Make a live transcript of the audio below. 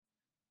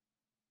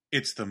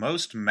It's the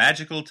most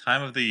magical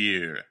time of the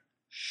year,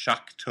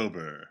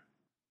 Shocktober.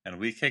 And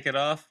we kick it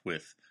off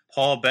with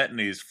Paul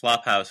Bettany's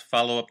Flophouse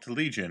follow-up to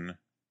Legion,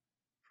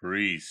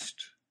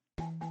 Priest.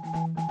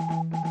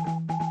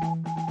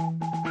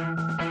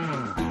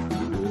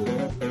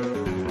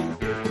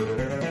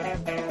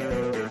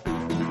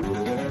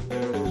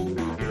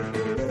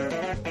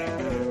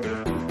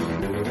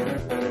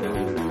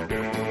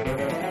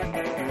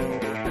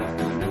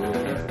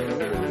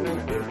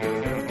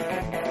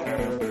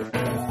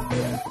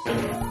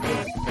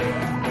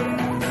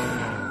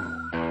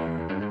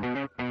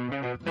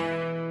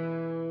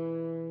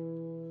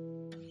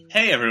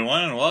 Hey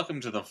everyone, and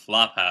welcome to the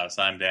Flophouse.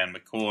 I'm Dan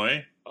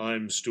McCoy.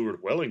 I'm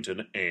Stuart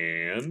Wellington,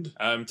 and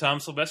I'm Tom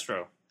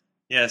Silvestro.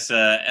 Yes,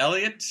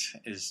 Elliot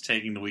is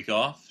taking the week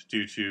off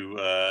due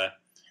to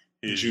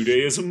his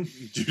Judaism.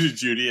 Due to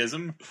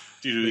Judaism,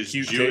 due to his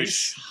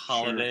Jewish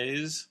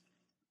holidays.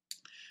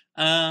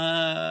 Sure.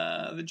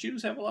 The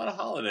Jews have a lot of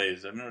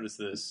holidays. I've noticed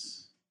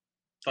this.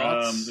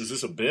 Thoughts? Is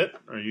this a bit?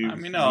 Are you?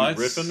 No,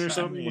 riffing or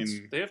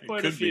something? They have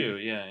quite a few.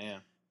 Yeah.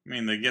 I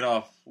mean, they get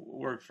off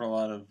work for a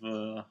lot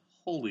of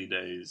holy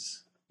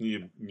days.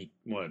 You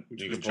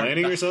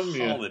complaining or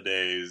something?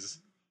 Holidays.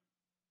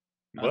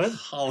 What?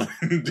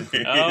 Holidays.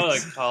 Oh,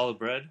 like challah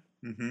bread?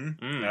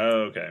 Mm-hmm.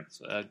 Oh, okay.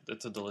 So,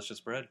 that's a delicious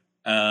bread.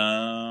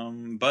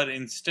 But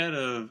instead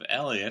of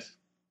Elliot,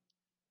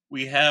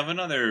 we have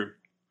another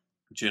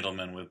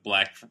gentleman with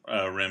black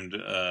rimmed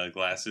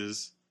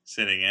glasses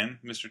sitting in,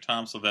 Mr.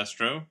 Tom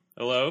Silvestro.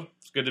 Hello.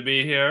 It's good to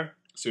be here.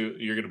 So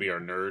you're going to be our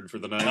nerd for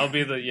the night? I'll be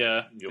You'll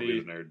be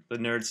the nerd. The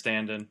nerd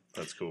stand-in.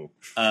 That's cool.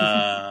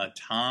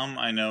 Tom,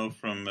 I know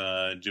from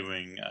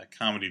doing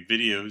comedy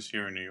videos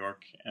here in New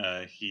York.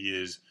 He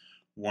is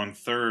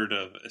 1/3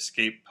 of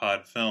Escape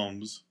Pod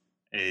Films,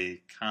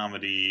 a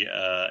comedy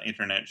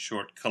internet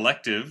short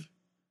collective.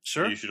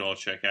 Sure. You should all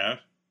check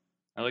out.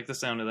 I like the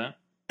sound of that.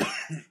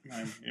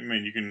 I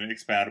mean, you can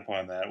expound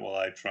upon that while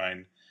I try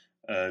and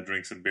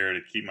drink some beer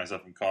to keep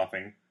myself from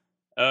coughing.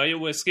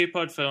 With Escape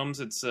Pod Films,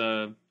 it's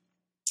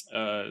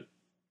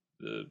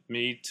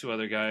me, two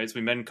other guys.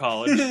 We met in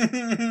college.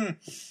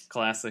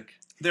 Classic.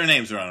 Their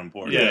names are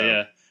unimportant.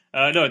 Yeah.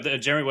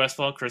 Jeremy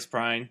Westfall, Chris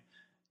Prine,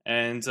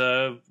 and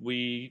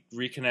we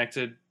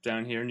reconnected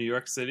down here in New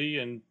York City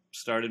and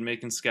started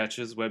making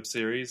sketches, web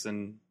series,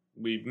 and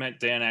we met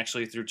Dan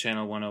actually through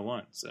Channel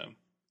 101. So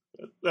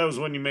that was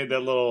when you made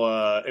that little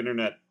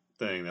internet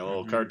thing, that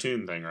little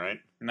cartoon thing,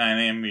 right? 9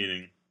 a.m.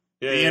 meeting.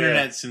 Yeah, the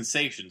internet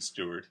sensation,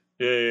 Stuart.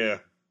 Yeah.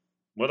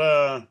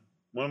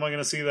 When am I going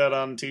to see that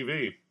on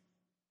TV?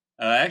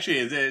 Actually,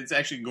 it's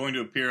actually going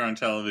to appear on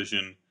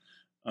television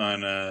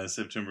on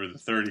September the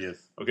 30th.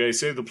 Okay,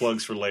 save the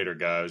plugs for later,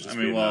 guys. I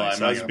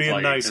was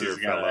being nice here,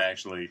 fella.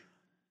 Actually,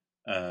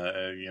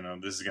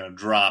 this is going to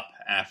drop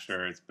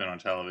after it's been on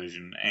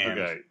television,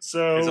 and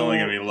so it's only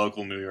going to be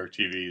local New York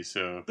TV.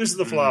 So this is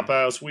the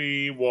Flophouse.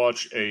 We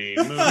watch a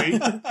movie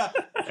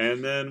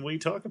and then we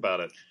talk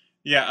about it.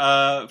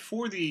 Yeah.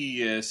 For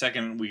the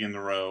second week in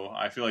a row,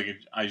 I feel like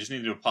I just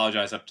need to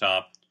apologize up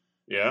top.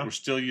 Yeah, we're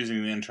still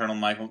using the internal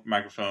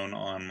microphone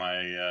on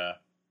my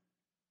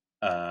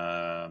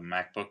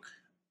MacBook.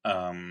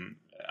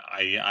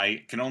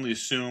 I can only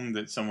assume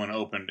that someone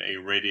opened a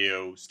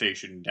radio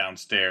station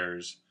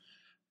downstairs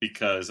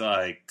because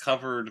I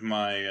covered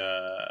my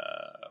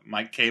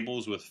mic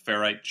cables with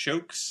ferrite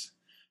chokes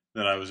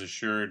that I was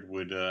assured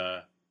would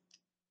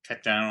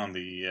cut down on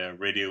the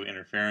radio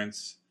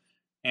interference.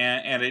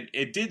 And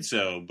it did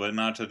so, but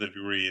not to the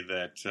degree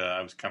that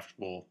I was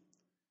comfortable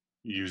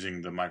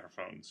using the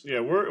microphones.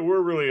 Yeah,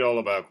 we're really all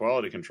about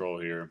quality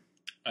control here.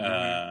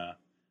 I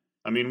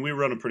mean, we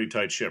run a pretty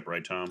tight ship,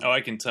 right, Tom? Oh,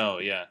 I can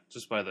tell. Yeah,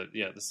 just by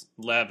this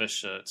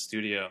lavish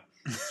studio,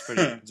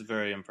 it's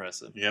very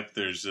impressive. Yep,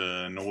 there's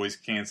noise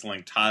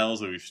canceling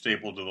tiles that we've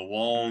stapled to the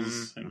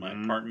walls in my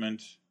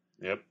apartment.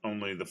 Yep,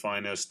 only the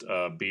finest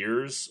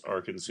beers are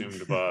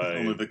consumed by...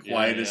 only the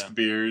quietest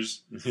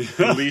beers,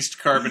 the least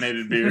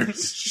carbonated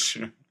beers.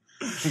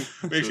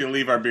 We actually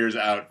leave our beers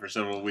out for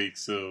several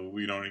weeks so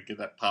we don't get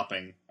that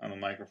popping on the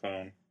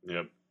microphone.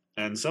 Yep,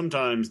 and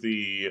sometimes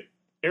the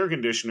air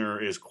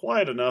conditioner is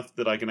quiet enough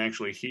that I can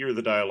actually hear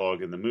the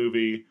dialogue in the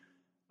movie.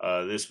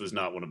 This was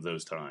not one of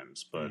those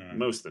times, but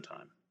most of the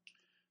time.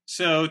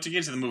 So, to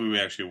get to the movie we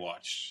actually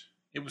watched,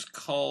 it was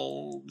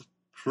called...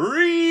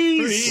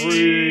 Priest!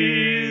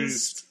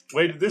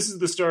 Wait, this is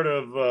the start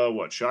of,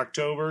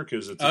 Shocktober?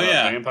 Because it's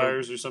about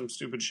vampires or some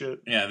stupid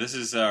shit? Yeah, this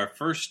is our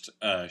first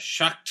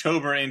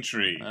Shocktober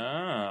entry.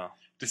 Oh.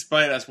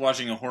 Despite us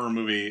watching a horror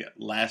movie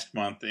last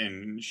month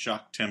in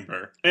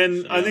Shocktober.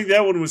 And I think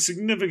that one was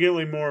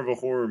significantly more of a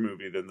horror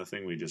movie than the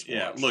thing we just watched.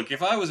 Yeah, look,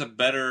 if I was a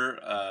better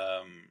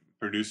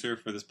producer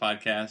for this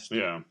podcast...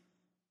 Yeah.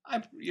 I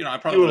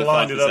probably would have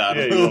thought this out.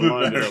 Yeah, you would have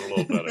lined it up a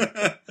little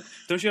better.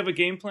 Don't you have a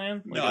game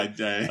plan? Like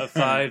no, a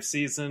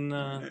 5-season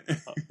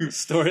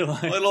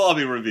storyline? Well, it'll all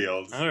be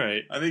revealed. All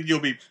right. I think you'll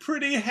be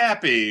pretty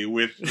happy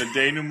with the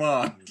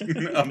denouement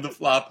of the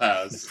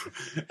Flophouse.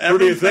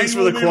 Thanks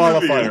for the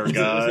qualifier,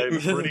 guy.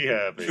 Pretty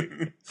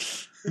happy.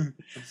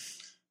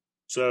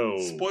 So,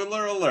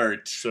 spoiler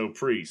alert. So,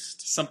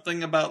 Priest.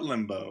 Something about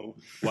limbo.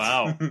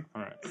 Wow.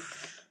 All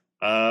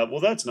right. Well,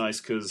 that's nice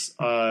because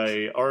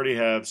I already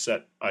have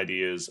set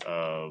ideas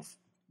of,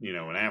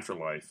 an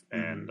afterlife,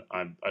 and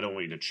I don't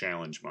want you to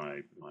challenge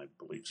my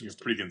beliefs. Your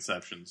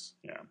preconceptions.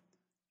 Yeah.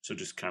 So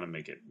just kind of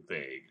make it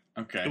vague.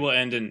 Okay. It will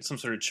end in some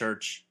sort of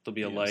church. There'll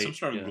be a light. Some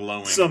sort of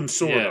glowing. Some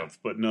sort of,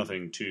 but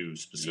nothing too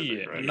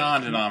specific, right?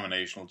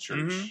 Non-denominational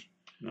church.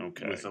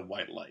 Okay. With a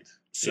white light.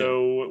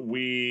 So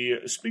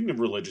speaking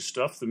of religious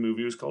stuff, the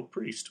movie was called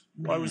Priest.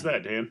 Why was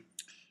that, Dan?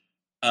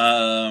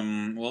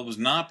 Well, it was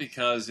not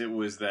because it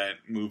was that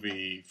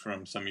movie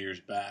from some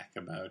years back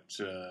about,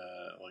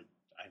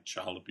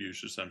 child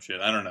abuse or some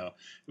shit. I don't know.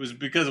 It was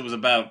because it was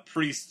about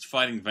priests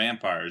fighting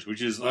vampires,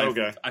 which is,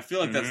 okay. I feel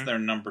like that's their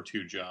number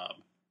 2 job.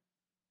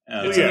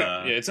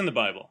 It's in the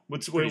Bible.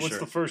 What's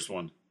the first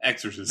one?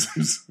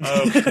 Exorcisms.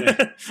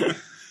 Okay.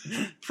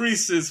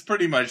 Priests is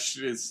pretty much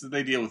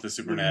they deal with the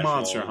supernatural,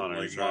 monster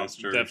hunters, like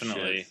monster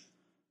definitely.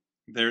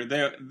 Shit.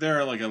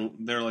 They're like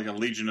a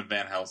legion of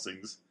Van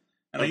Helsings,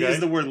 and I use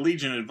the word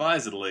legion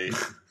advisedly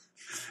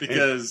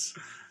because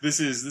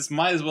this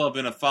might as well have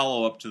been a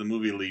follow up to the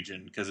movie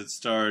Legion because it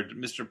starred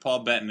Mr. Paul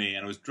Bettany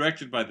and it was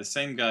directed by the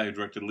same guy who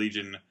directed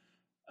Legion,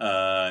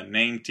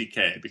 named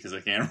TK because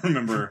I can't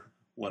remember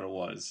what it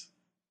was.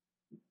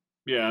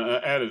 Yeah,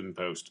 added in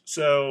post.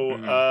 So,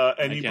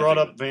 and you brought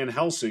up Van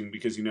Helsing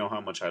because you know how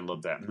much I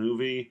love that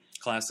movie.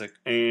 Classic.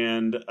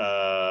 And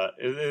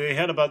they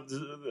had about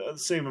the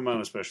same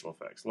amount of special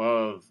effects. A lot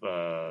of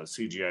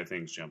CGI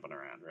things jumping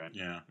around, right?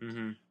 Yeah.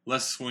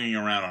 Less swinging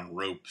around on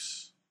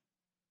ropes.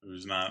 It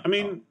was not... I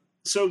mean,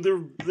 so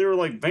they're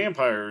like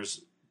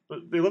vampires,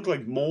 but they look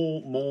like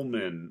mole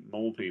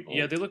people.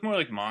 Yeah, they look more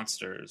like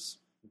monsters.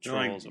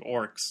 Trolls,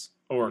 orcs.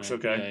 Orcs,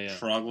 okay. Yeah.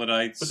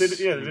 Troglodytes. But they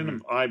didn't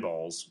have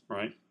eyeballs,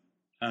 right?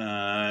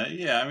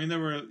 Yeah, I mean,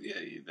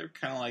 they're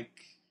kind of like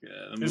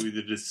the movie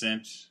The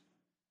Descent.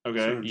 Okay.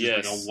 Sort of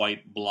just like a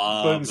white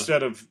blob. But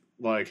instead of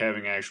like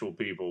having actual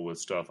people with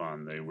stuff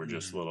on, they were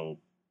just little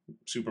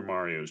Super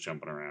Marios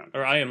jumping around.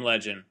 Or I Am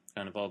Legend,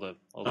 kind of all the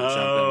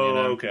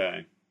jumping,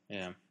 okay.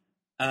 Yeah.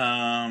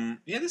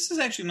 This is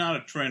actually not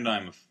a trend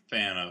I'm a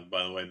fan of,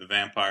 by the way. The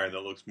vampire that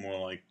looks more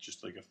like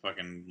just like a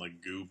fucking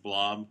like goo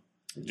blob.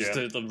 Just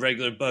the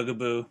regular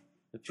bugaboo,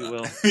 if you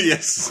will.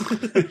 Yes.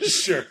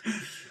 Sure.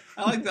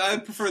 I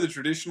prefer the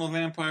traditional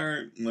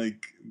vampire,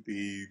 like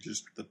the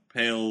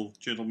pale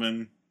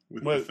gentleman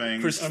with the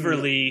fangs. Christopher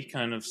Lee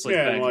kind of slick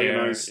back like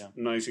hair. A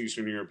nice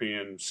Eastern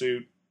European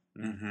suit.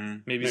 Mm-hmm.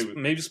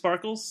 Maybe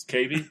sparkles?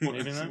 Maybe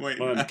not. Wait,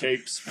 one of the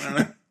capes. I don't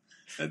know.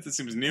 That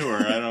seems newer.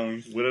 I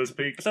don't. Widow's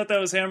Peak. I thought that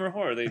was Hammer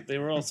Horror. They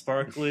were all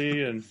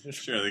sparkly and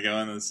sure they go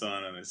into the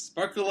sun and they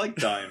sparkle like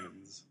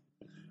diamonds.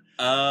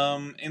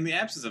 In the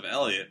absence of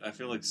Elliot, I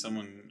feel like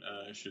someone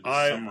should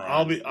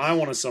summarize. I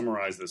want to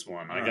summarize this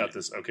one. I got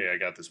this. Okay, I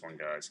got this one,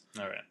 guys.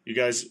 All right. You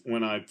guys,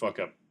 when I fuck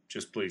up,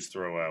 just please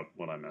throw out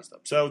what I messed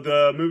up. So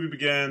the movie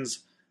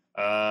begins.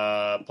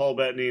 Paul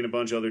Bettany and a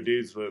bunch of other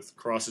dudes with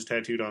crosses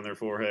tattooed on their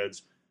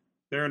foreheads.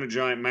 They're in a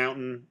giant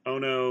mountain. Oh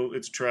no,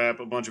 it's a trap.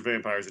 A bunch of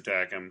vampires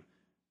attack him.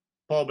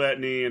 Paul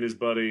Bettany and his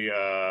buddy,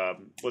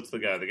 what's the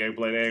guy? The guy who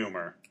played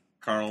Aomer.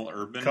 Carl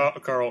Urban.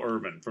 Carl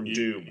Urban from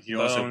Doom. He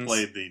also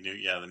played the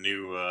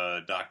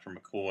new Dr.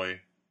 McCoy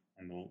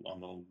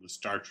on the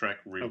Star Trek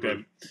reboot.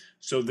 Okay,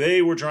 so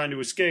they were trying to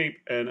escape,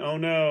 and oh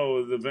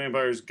no, the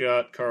vampires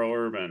got Carl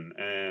Urban,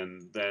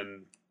 and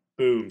then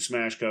boom,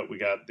 smash cut, we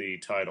got the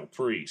title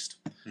Priest.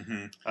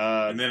 Mm-hmm.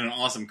 And then an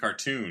awesome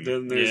cartoon.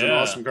 Then there's an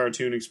awesome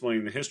cartoon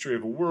explaining the history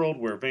of a world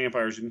where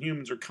vampires and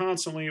humans are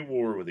constantly at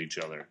war with each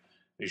other.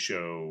 They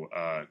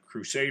show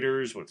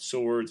crusaders with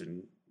swords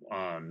and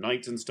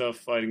knights and stuff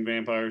fighting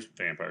vampires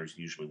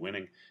usually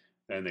winning.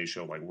 Then they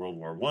show like World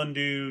War I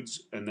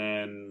dudes, and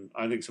then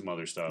I think some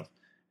other stuff.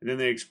 And then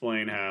they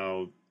explain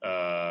how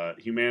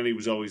humanity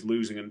was always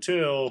losing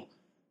until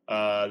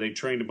they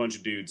trained a bunch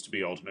of dudes to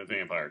be ultimate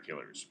vampire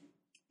killers.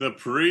 The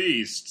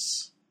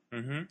priests.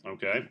 Mm-hmm.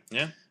 Okay.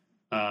 Yeah.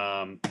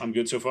 I'm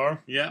good so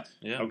far? Yeah.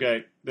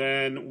 Okay.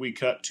 Then we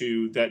cut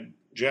to that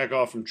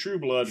jack-off from True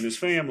Blood and his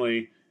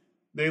family.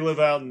 They live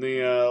out in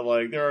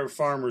the, there are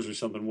farmers or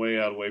something way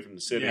out away from the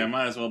city. Yeah, it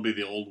might as well be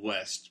the Old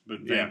West,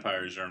 but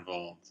vampires are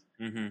involved.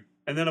 Mm-hmm.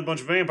 And then a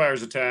bunch of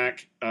vampires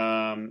attack,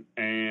 and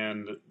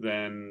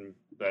then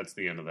that's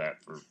the end of that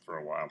for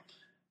a while.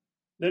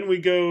 Then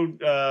we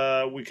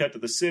cut to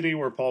the city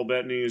where Paul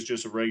Bettany is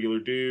just a regular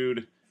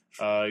dude.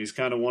 He's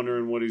kind of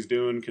wondering what he's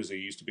doing because he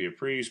used to be a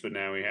priest, but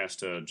now he has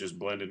to just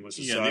blend in with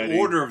society. Yeah, the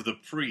Order of the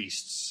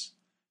Priests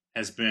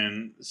has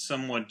been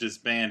somewhat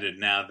disbanded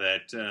now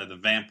that the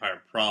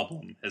vampire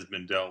problem has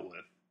been dealt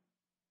with.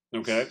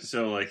 Okay.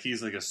 So,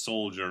 he's like a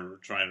soldier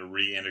trying to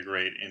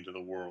reintegrate into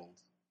the world.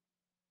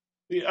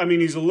 I mean,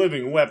 he's a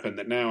living weapon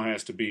that now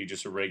has to be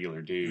just a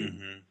regular dude.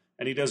 Mm-hmm.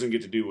 And he doesn't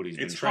get to do what he's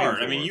been trained hard.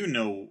 for. I mean, you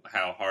know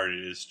how hard it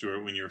is,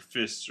 Stuart, when your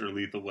fists are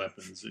lethal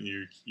weapons and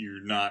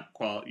you're not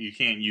you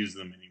can't use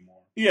them anymore.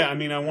 Yeah, I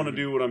mean, I want to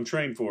do what I'm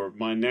trained for.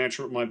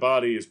 My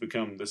body has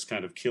become this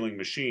kind of killing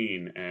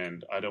machine,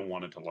 and I don't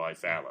want it to lie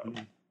fallow.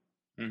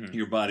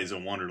 Your body's a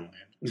wonderland.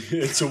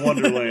 It's a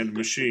Wonderland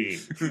machine.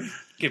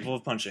 Capable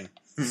of punching.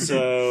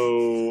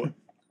 So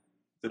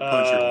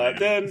The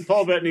then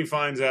Paul Bettany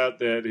finds out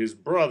that his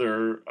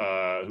brother,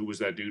 who was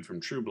that dude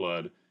from True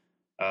Blood,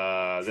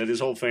 that his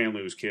whole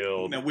family was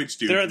killed. Now, which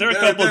dude? There are a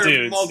couple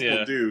dudes. Multiple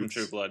From dudes.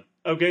 True Blood.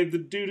 Okay, the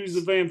dude who's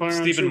a vampire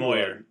on Stephen True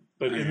Moyer. Blood.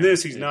 But in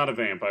this, he's not a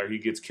vampire. He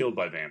gets killed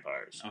by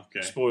vampires.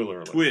 Okay.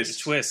 Spoiler alert.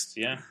 Twist,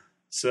 yeah.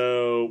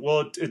 So,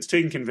 well, it's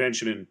taking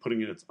convention and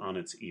putting it on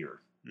its ear.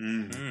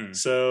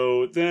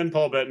 So then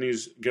Paul Bettany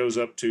goes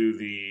up to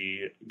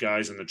the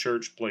guys in the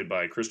church, played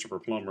by Christopher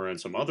Plummer and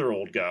some other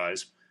old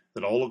guys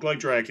that all look like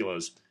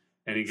Draculas.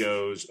 And he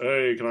goes,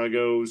 "Hey, can I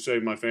go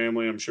save my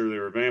family? I'm sure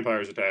there were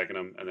vampires attacking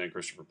them." And then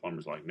Christopher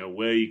Plummer's like, "No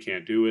way, you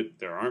can't do it.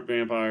 There aren't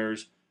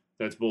vampires.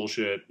 That's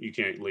bullshit. You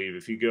can't leave.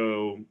 If you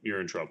go, you're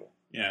in trouble."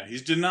 Yeah,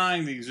 he's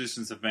denying the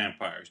existence of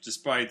vampires,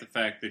 despite the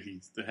fact that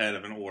he's the head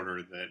of an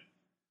order that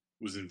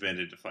was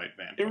invented to fight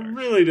It vampires.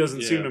 really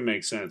doesn't seem to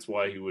make sense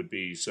why he would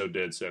be so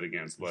dead set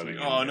against letting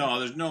Like, oh no,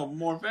 there's no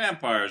more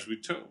vampires. We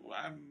took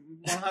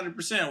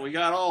 100%. We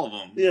got all of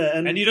them. Yeah,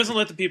 And he doesn't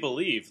let the people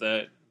leave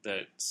that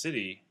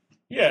city.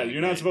 yeah,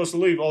 you're not supposed to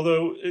leave.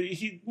 Although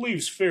he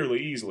leaves fairly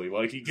easily.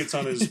 Like he gets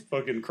on his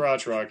fucking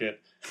crotch rocket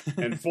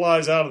and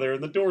flies out of there,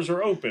 and the doors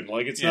are open.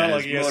 Like it's not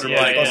like he has to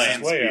motorbike bust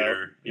land his way out.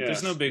 speeder. Yeah.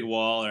 There's no big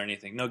wall or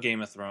anything. No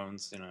Game of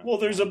Thrones, you know. Well,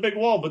 there's a big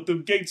wall, but the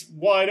gate's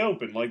wide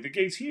open. Like the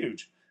gate's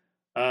huge.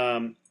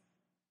 And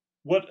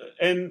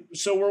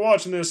so we're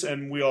watching this,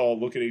 and we all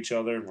look at each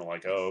other, and we're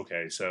like, "Oh,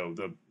 okay." So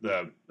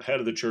the head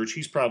of the church,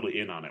 he's probably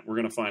in on it. We're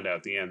gonna find out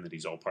at the end that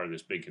he's all part of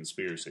this big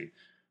conspiracy.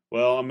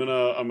 Well, I'm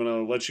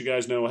gonna let you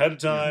guys know ahead of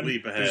time.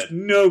 Leap ahead. There's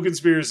no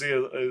conspiracy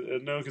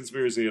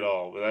at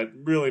all. That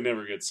really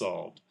never gets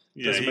solved.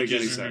 Doesn't make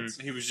any sense.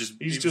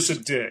 He's just a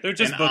dick. They're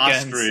just an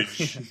bookends.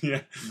 ostrich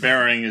Yeah.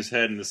 burying his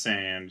head in the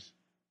sand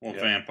while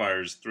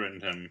vampires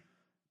threatened him.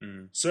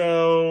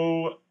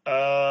 So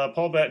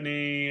Paul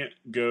Bettany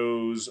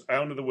goes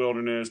out into the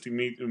wilderness. He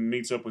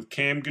meets up with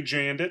Cam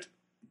Gajandit,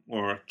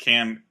 Or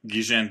Cam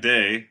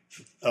Gijande.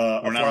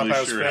 a We're not really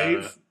Flophouse sure how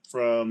fave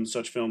from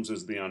such films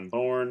as The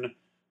Unborn.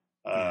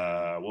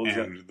 What was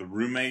and that? The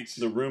Roommate.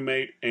 The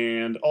Roommate,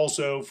 and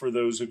also for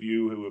those of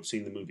you who have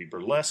seen the movie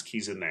Burlesque,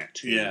 he's in that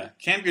too. Yeah.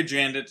 Cam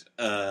Gajandit,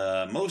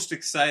 most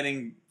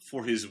exciting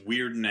for his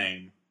weird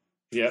name.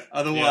 Yep.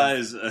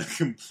 Otherwise, a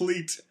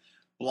complete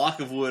block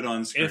of wood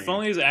on screen. If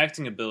only his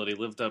acting ability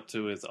lived up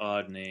to his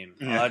odd name.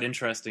 Yeah. Odd,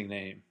 interesting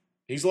name.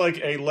 He's like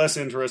a less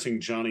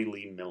interesting Johnny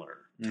Lee Miller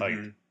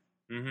type.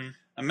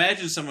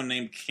 Imagine someone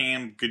named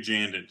Cam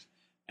Gajandit,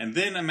 and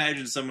then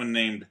imagine someone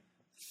named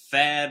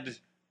Thad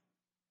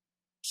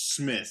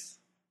Smith.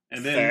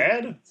 And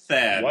then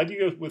Thad. Why do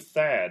you go with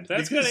Thad?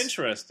 That's kind of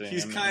interesting.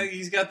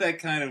 He's got that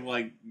kind of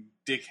like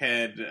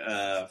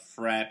dickhead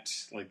frat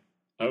like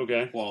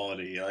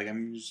quality. Like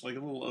I'm just like a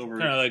little over.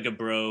 Kind of like a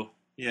bro.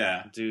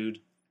 Yeah, dude.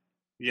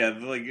 Yeah,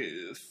 like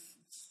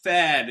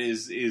Thad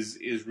is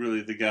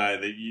really the guy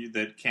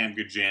that Cam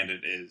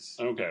Gajandit is.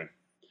 Okay.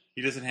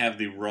 He doesn't have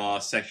the raw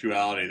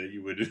sexuality that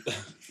you would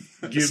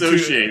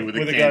associate with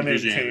a guy named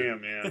Gajandit.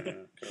 Cam. Yeah,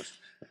 of course.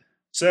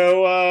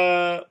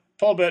 So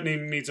Paul Bettany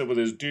meets up with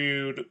his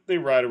dude. They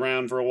ride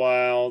around for a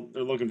while.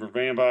 They're looking for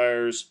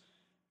vampires.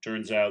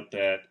 Turns out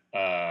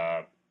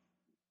that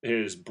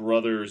his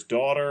brother's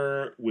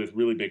daughter with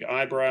really big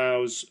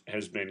eyebrows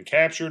has been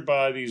captured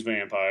by these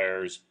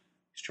vampires.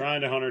 He's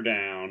trying to hunt her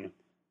down.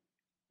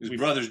 His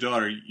brother's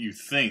daughter, you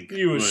think,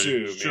 you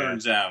assume,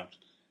 turns out.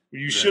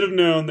 You should have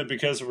known that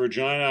because of her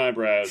giant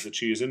eyebrows that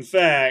she is, in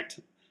fact,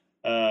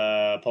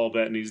 Paul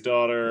Bettany's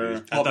daughter.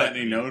 Is Paul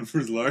Bettany known for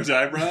his large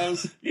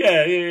eyebrows?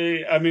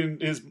 Yeah. I mean,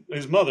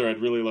 his mother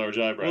had really large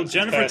eyebrows. Well,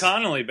 Jennifer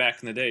Connelly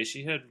back in the day,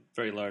 she had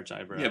very large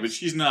eyebrows. Yeah, but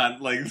she's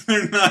not, like,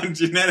 they're not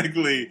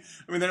genetically,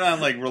 I mean, they're not,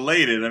 like,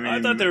 related. I mean,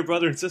 I thought they were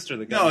brother and sister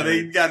that got married.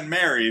 married. They got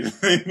married.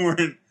 They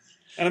weren't.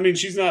 And I mean,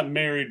 she's not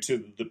married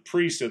to the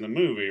priest in the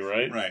movie,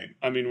 right? Right.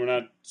 I mean, we're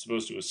not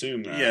supposed to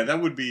assume that. Yeah, that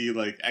would be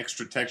like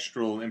extra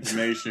textual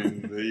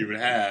information that you would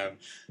have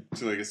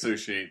to like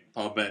associate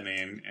Paul Bettany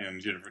and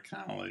Jennifer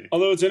Connelly.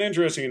 Although it's an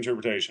interesting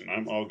interpretation.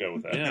 I'll go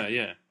with that.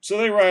 Yeah. So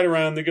they ride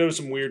around, they go to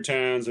some weird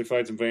towns, they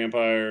fight some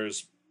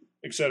vampires,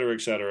 etc.,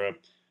 etc.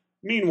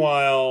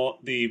 Meanwhile,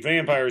 the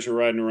vampires are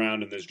riding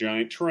around in this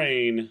giant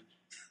train.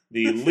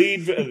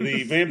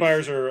 The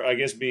vampires are, I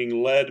guess,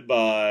 being led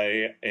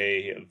by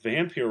a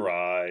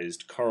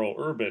vampirized Carl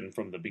Urban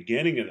from the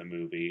beginning of the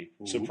movie.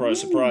 Surprise,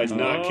 surprise,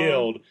 not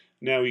killed.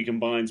 Now he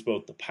combines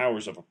both the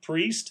powers of a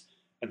priest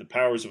and the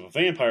powers of a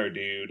vampire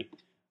dude.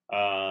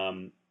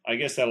 I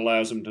guess that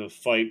allows him to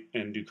fight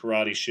and do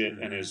karate shit,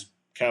 and his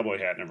cowboy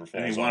hat never falls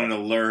off. And he wanted to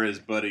lure his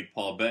buddy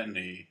Paul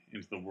Bettany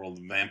into the world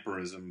of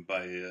vampirism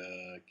by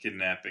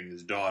kidnapping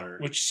his daughter.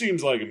 Which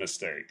seems like a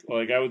mistake.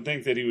 Like, I would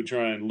think that he would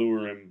try and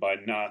lure him by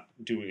not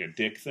doing a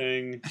dick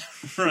thing.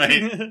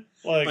 Right.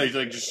 like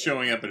just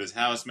showing up at his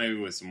house maybe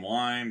with some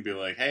wine, be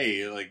like,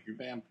 hey, like,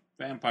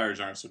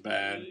 vampires aren't so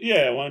bad.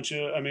 Yeah, why don't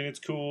you? I mean, it's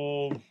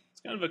cool.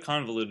 It's kind of a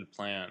convoluted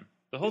plan.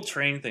 The whole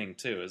train thing,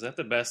 too. Is that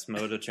the best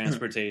mode of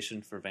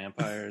transportation for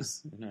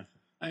vampires?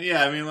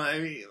 Yeah, I mean,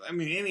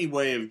 any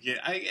way of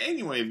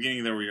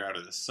getting there where you're out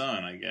of the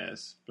sun, I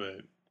guess.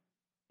 But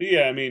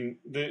yeah, I mean,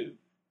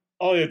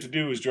 all you have to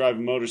do is drive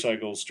a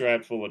motorcycle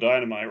strapped full of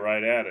dynamite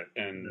right at it,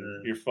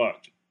 and you're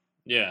fucked.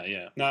 Yeah.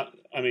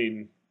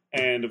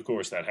 And of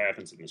course that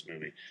happens in this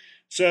movie.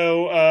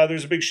 So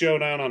there's a big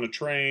showdown on a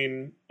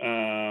train.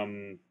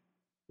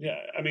 Yeah,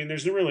 I mean,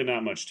 there's really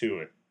not much to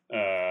it.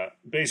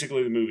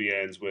 Basically, the movie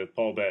ends with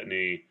Paul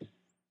Bettany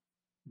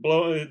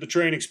the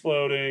train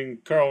exploding,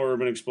 Carl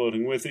Urban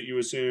exploding with it, you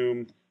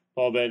assume.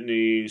 Paul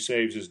Bettany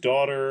saves his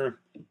daughter.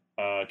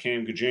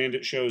 Cam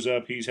Gajandit shows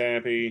up. He's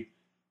happy.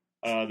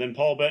 Then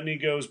Paul Bettany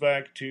goes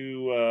back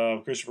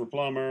to Christopher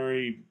Plummer.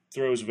 He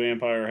throws a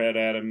vampire head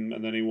at him,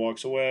 and then he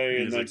walks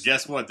away. He's like,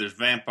 guess what? There's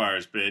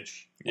vampires,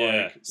 bitch.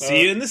 Yeah.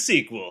 See you in the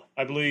sequel.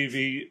 I believe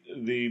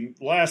the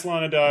last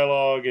line of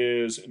dialogue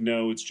is,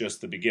 no, it's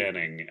just the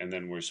beginning. And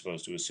then we're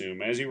supposed to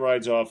assume, as he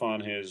rides off on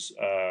his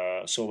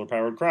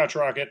solar-powered crotch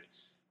rocket,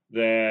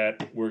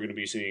 that we're going to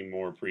be seeing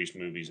more Priest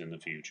movies in the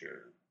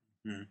future.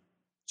 Hmm.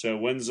 So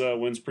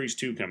when's Priest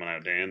 2 coming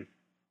out, Dan?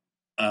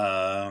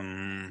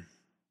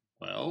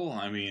 Well,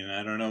 I mean,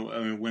 I don't know.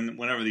 I mean,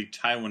 whenever the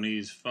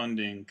Taiwanese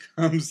funding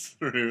comes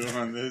through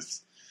on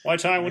this, Why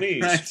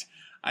Taiwanese?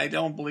 I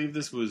don't believe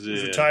this was.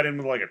 Is it tied in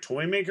with like a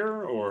toy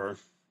maker, or?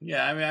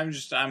 Yeah, I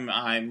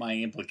mean, my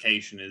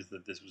implication is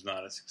that this was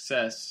not a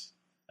success.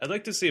 I'd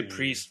like to see a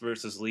Priest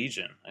versus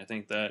Legion. I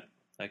think that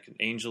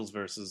Angels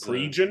versus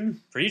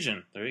Pregion.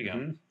 Pregion. There you go.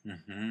 Mm-hmm.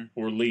 Mm-hmm.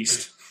 Or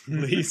Least.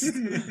 Least.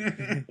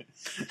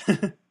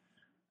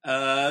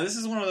 This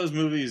is one of those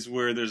movies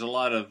where there's a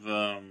lot of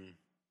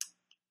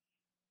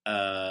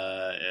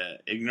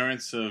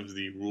ignorance of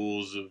the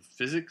rules of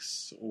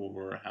physics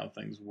or how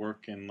things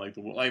work in like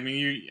the. I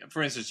mean,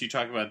 for instance, you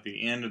talk about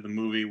the end of the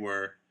movie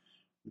where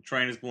the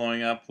train is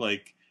blowing up.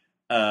 Like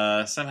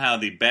somehow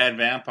the bad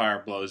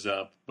vampire blows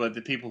up, but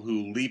the people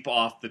who leap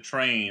off the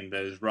train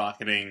that is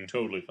rocketing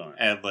Totally fine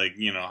at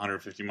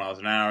 150 miles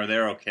an hour,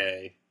 they're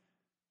okay.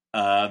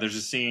 There's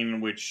a scene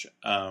in which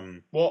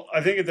well,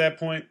 I think at that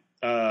point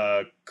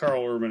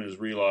Carl Urban has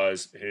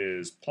realized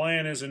his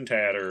plan is in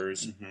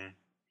tatters. Mm-hmm.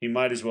 He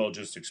might as well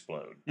just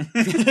explode.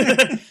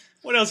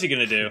 What else are you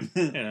gonna do?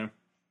 You know,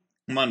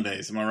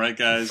 Mondays, am I right,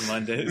 guys?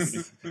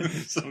 Mondays.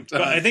 Sometimes.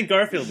 I think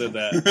Garfield did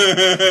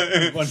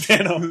that. One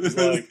panel was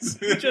like,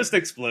 it just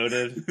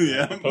exploded.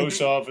 Yeah.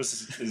 Post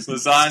office is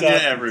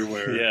Lasagna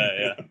everywhere.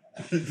 Yeah.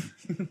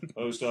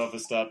 Post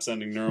office stopped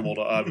sending Nermal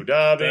to Abu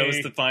Dhabi. That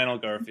was the final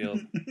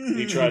Garfield.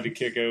 He tried to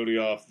kick Odie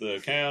off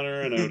the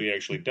counter, and Odie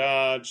actually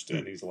dodged,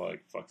 and he's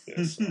like, fuck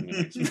this, I'm gonna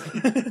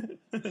explode.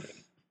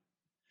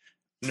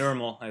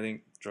 Normal, I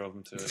think, drove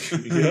him to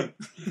it.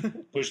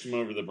 Yep. Pushed him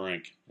over the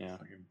brink. Yeah.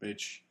 Fucking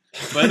bitch.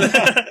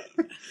 But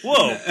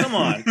whoa, come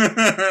on!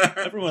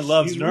 Everyone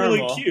loves He's Normal.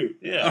 really cute.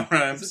 Yeah, All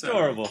right, it's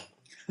adorable.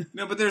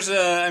 No, but there's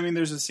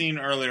a scene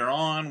earlier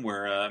on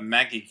where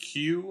Maggie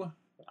Q.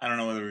 I don't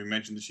know whether we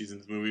mentioned that she's in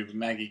this movie, but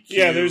Maggie Q.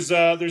 Yeah,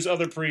 there's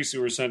other priests who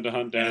were sent to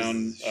hunt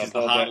down she's the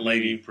Paul hot Bettany.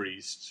 lady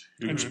priest.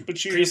 And but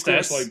she,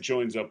 Priestess. of course,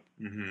 joins up.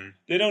 Mm-hmm.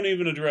 They don't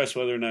even address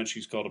whether or not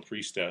she's called a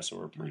priestess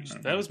or a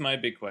priest. That was my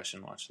big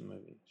question watching the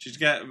movie. She's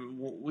got.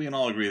 We can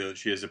all agree that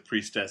she has a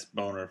priestess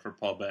boner for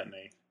Paul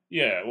Bettany.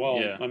 Yeah, well,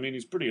 Yeah. I mean,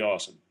 he's pretty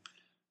awesome.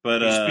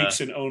 But He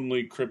speaks in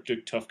only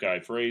cryptic tough guy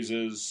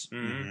phrases.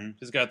 Mm-hmm.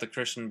 He's got the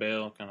Christian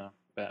Bale kind of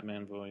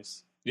Batman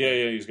voice.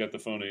 Yeah, he's got the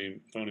phony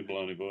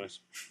baloney voice.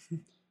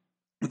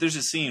 But there's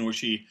a scene where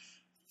she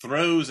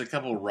throws a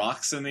couple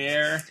rocks in the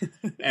air,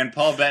 and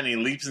Paul Bettany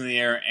leaps in the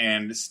air,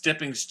 and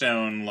Stepping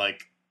Stone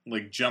like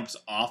jumps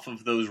off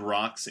of those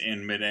rocks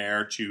in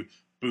midair to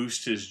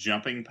boost his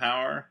jumping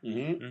power,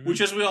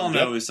 which, as we all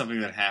know, is something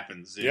that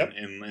happens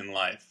in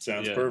life.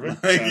 Sounds Yeah.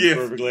 perfect. Like, Sounds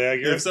perfectly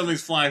accurate. If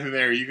something's flying through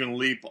there, you can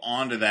leap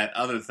onto that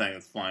other thing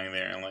that's flying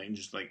there and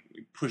just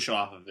push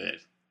off of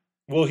it.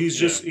 Well,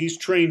 he's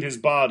trained his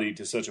body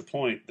to such a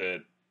point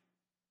that,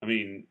 I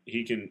mean,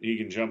 he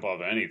can jump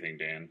off of anything,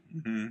 Dan.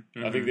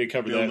 Mm-hmm. I think they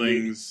covered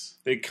Buildings.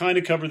 that. They kind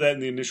of covered that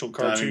in the initial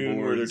cartoon Diving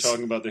where they're boards.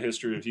 talking about the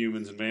history of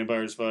humans and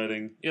vampires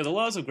fighting. Yeah, the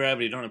laws of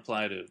gravity don't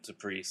apply to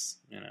priests,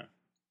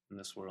 in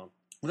this world.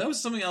 Well, that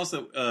was something else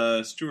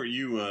that Stuart,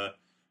 you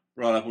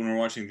brought up when we were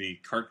watching the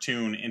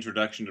cartoon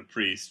introduction to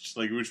Priest,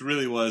 which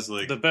really was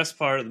The best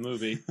part of the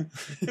movie.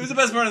 it was the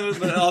best part of the movie,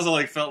 but it also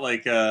felt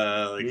like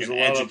There's an a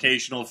lot of-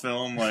 educational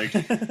film.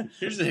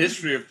 Here's the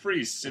history of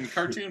priests in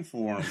cartoon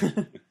form.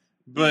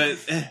 But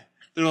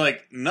they're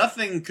like,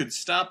 nothing could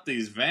stop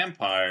these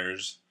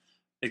vampires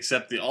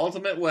except the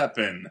ultimate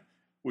weapon,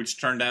 which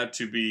turned out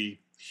to be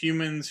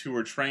humans who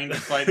were trained to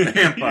fight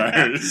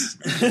vampires.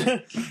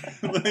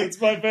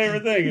 It's my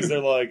favorite thing is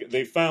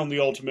they found the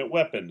ultimate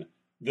weapon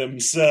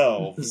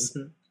themselves.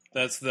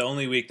 That's the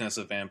only weakness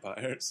of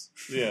vampires.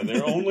 Yeah,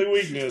 their only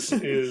weakness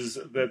is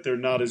that they're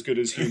not as good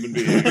as human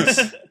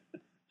beings.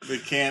 They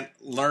can't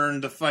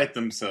learn to fight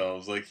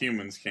themselves like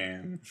humans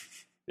can.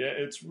 Yeah,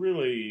 it's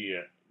really,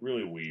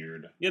 really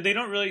weird. Yeah, they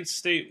don't really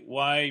state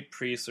why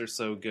priests are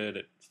so good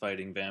at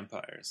fighting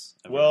vampires.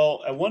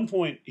 Well, at one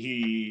point,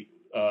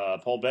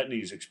 Paul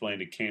Bettany's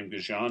explained to Cam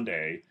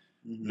Gajandit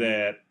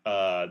that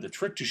the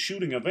trick to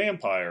shooting a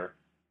vampire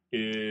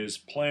is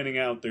planning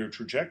out their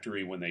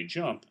trajectory when they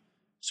jump.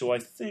 So I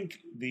think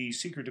the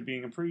secret to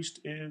being a priest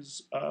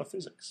is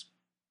physics.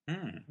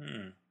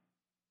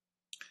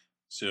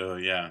 So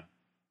yeah,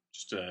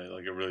 just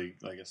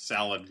like a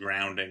solid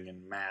grounding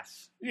in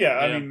math. Yeah,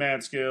 I mean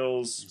math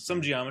skills,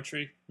 some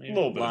geometry, maybe. A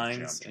little bit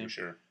lines, of geometry,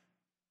 sure.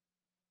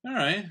 All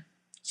right.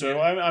 So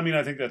I mean,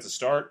 I think that's a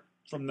start.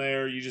 From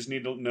there, you just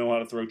need to know how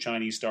to throw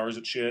Chinese stars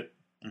at shit.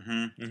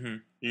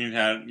 You need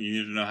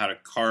to know how to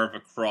carve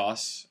a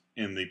cross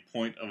in the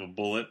point of a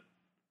bullet.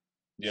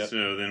 Yep.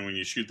 So then when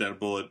you shoot that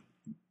bullet,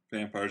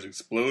 vampires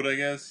explode, I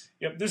guess.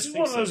 Yep. This is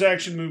one of those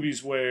action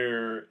movies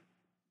where,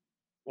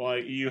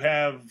 like, you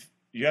have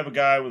a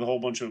guy with a whole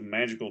bunch of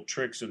magical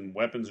tricks and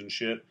weapons and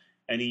shit,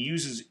 and he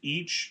uses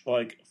each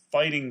like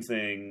fighting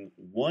thing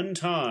one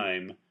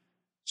time.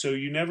 So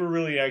you never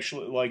really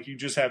actually like. You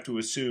just have to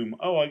assume,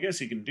 oh, I guess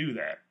he can do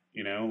that.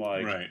 You know,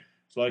 like, right.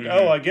 It's like,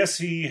 oh, I guess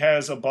he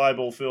has a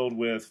Bible filled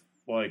with,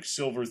 like,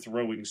 silver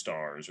throwing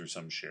stars or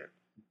some shit.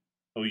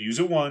 He'll use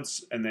it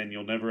once, and then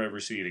you'll never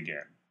ever see it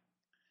again.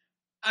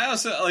 I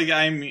also,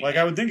 I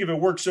would think if it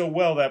worked so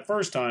well that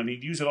first time,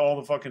 he'd use it all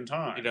the fucking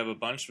time. He'd have a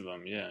bunch of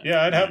them, yeah.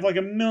 Yeah, I'd have, like,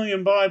 1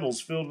 million Bibles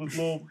filled with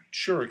little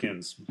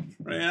shurikens.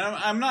 Right,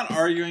 I'm not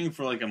arguing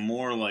for, like, a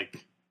more, like,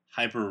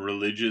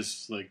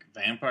 hyper-religious, like,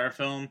 vampire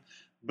film,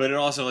 but it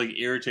also, like,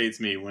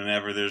 irritates me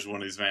whenever there's one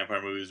of these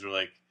vampire movies where,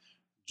 like,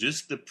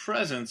 just the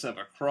presence of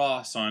a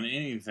cross on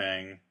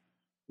anything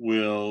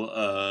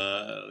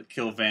will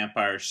kill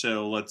vampires,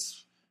 so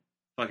let's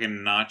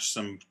fucking notch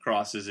some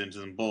crosses into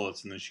some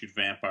bullets and then shoot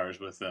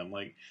vampires with them.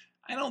 Like,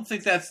 I don't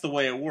think that's the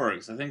way it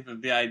works. I think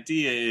that the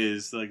idea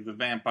is, like, the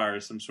vampire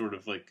is some sort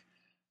of, like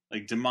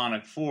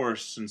demonic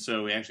force, and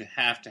so we actually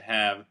have to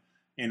have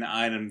an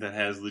item that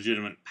has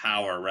legitimate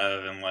power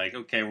rather than, like,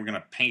 okay, we're going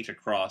to paint a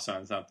cross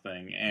on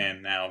something,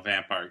 and now a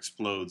vampire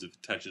explodes if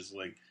it touches,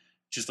 like,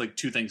 just like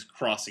two things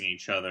crossing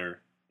each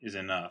other is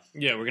enough.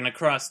 Yeah, we're gonna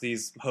cross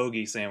these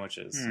hoagie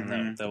sandwiches,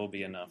 and that will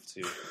be enough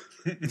to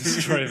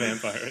destroy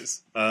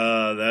vampires.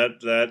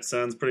 That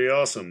sounds pretty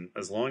awesome.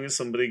 As long as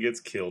somebody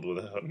gets killed with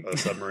a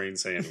submarine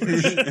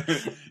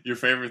sandwich. Your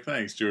favorite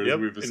thing, Stuart. Yep.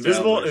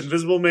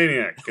 Invisible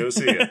Maniac. Go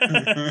see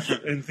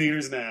it in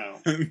theaters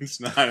now. It's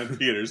not in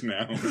theaters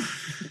now.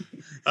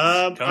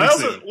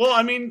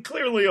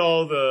 Clearly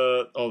all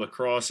the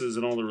crosses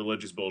and all the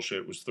religious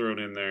bullshit was thrown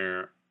in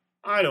there.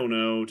 I don't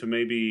know, to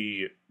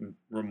maybe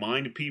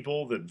remind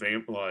people that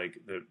vampire.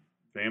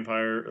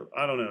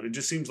 I don't know. It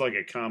just seems like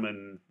a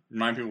common.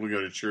 Remind people to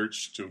go to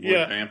church to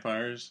avoid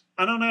vampires.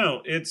 I don't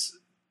know.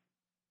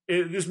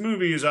 This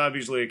movie is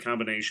obviously a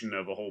combination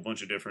of a whole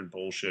bunch of different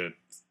bullshit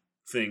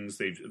things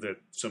that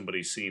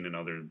somebody's seen in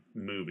other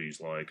movies.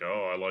 Like,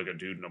 oh, I like a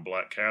dude in a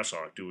black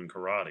cassock doing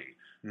karate.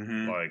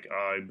 Like,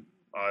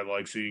 I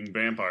like seeing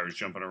vampires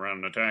jumping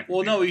around and attacking.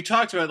 Well, people. no, you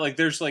talked about, like,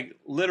 there's, like,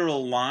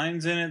 literal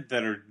lines in it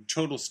that are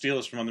total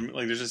steals from other...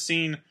 Like, there's a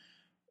scene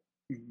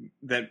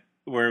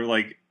where,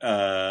 like,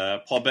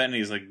 Paul Bettany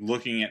is, like,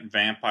 looking at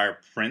vampire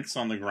prints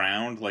on the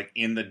ground, like,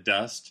 in the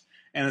dust.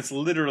 And it's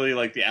literally,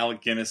 like, the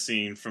Alec Guinness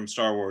scene from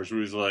Star Wars,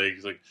 where he's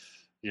like...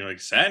 You know,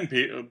 like, sand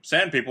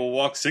people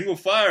walk single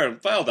file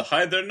to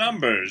hide their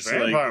numbers.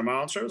 Vampire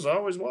monsters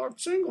always walk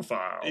single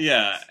file.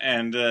 Yeah,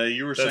 and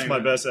you were saying... That's my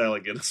best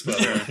Alec Guinness, by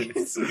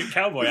the way.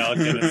 Cowboy Alec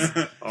Guinness.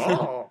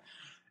 Oh.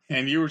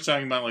 And you were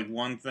talking about, like,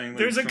 one thing...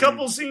 There's a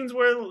couple scenes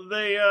where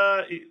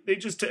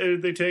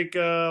they take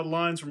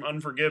lines from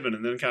Unforgiven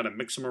and then kind of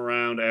mix them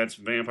around, add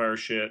some vampire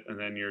shit, and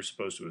then you're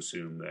supposed to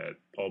assume that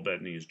Paul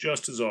Bettany is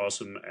just as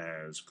awesome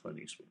as Clint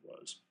Eastwood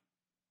was.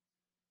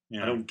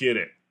 Yeah. I don't get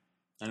it.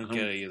 I don't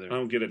get it either. I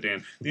don't get it,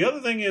 Dan. The other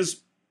thing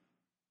is,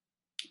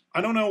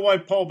 I don't know why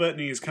Paul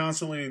Bettany is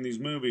constantly in these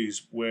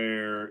movies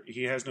where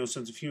he has no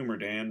sense of humor,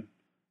 Dan.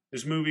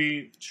 This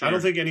movie, sure. I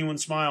don't think anyone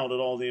smiled at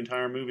all the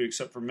entire movie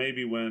except for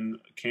maybe when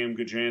Cam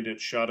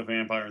Gajandit shot a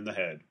vampire in the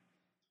head.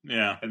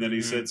 Yeah. And then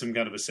he said some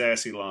kind of a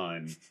sassy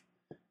line.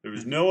 There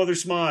was no other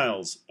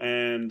smiles,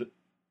 and...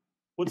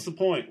 What's the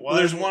point? Why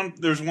there's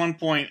one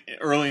point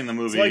early in the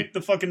movie. It's like the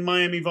fucking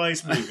Miami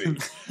Vice movie.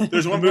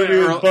 There's one movie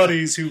with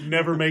buddies who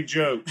never make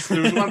jokes.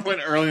 There was one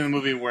point early in the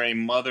movie where a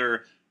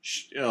mother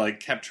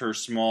kept her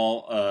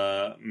small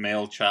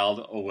male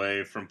child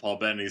away from Paul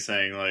Bettany,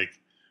 saying like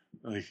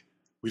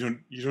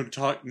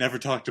never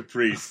talk to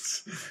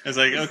priests. It's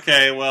like,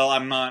 okay, well, I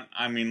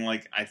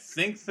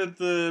think that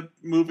the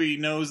movie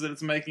knows that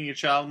it's making a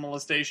child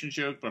molestation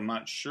joke, but I'm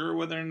not sure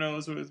whether it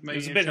knows what it's making.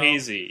 It's a bit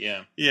hazy,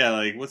 yeah. Yeah,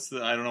 like,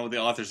 I don't know what the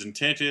author's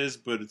intent is,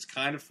 but it's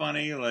kind of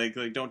funny, like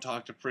don't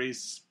talk to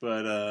priests,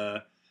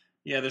 but,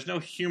 yeah, there's no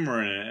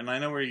humor in it, and I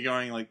know where you're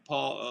going,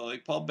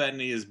 Paul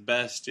Bettany is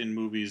best in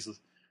movies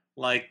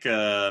like,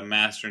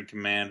 Master and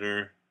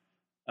Commander,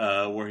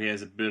 where he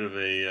has a bit of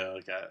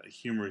a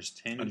humorous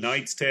tinge. A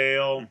Knight's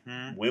Tale,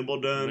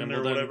 Wimbledon,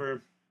 or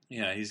whatever.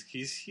 Yeah, he's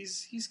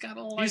got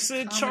a He's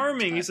a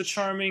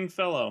charming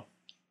fellow.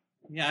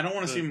 Yeah, I don't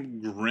want to see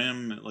him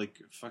grim, like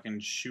fucking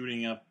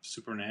shooting up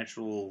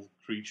supernatural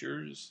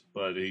creatures.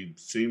 But he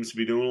seems to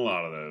be doing a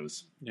lot of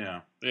those.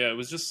 Yeah. Yeah, it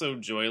was just so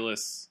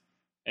joyless.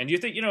 And you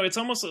think, it's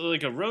almost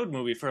like a road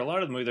movie for a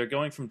lot of the movie. They're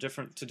going from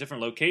different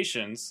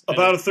locations.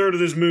 About a third of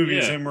this movie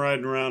is him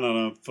riding around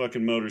on a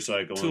fucking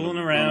motorcycle. Tooling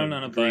around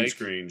on a green bike.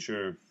 screen,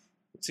 sure.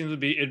 It seems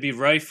it'd be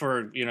rife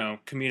for,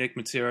 comedic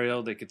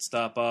material. They could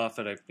stop off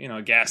at a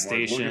gas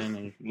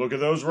station. Look at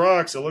those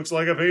rocks. It looks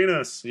like a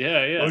penis.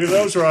 Yeah. Look at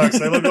those rocks.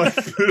 They look like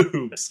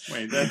boobs.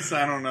 Wait,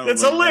 I don't know.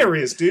 That's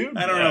hilarious, dude.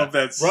 I don't know if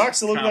that's rocks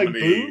that look comedy.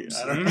 like boobs.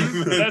 I don't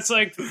know. That's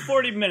like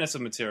 40 minutes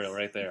of material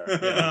right there.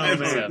 Yeah. I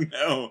don't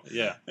know.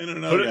 Yeah. I don't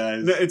know,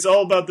 guys. It's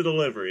all about the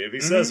delivery. If he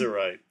says it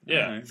right.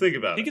 Yeah. Think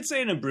about it. He could say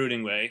it in a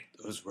brooding way.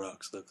 Those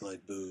rocks look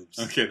like boobs.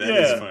 Okay, that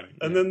is funny.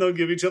 And then they'll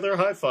give each other a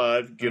high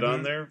five, get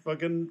on their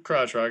fucking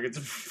crotch rockets,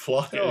 and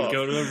fly off.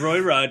 Go to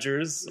Roy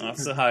Rogers off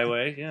the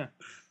highway. Yeah.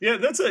 Yeah,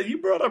 you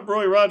brought up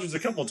Roy Rogers a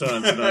couple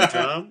times tonight,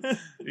 Tom.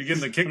 You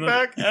getting the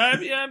kickback?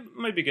 Yeah, I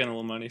might be getting a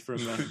little money from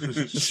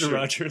Mr.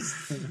 Rogers.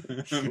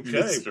 Okay.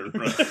 Mr.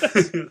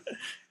 Rogers.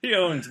 He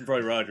owns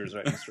Roy Rogers,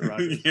 right, Mr.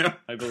 Rogers? Yeah.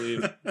 I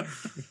believe.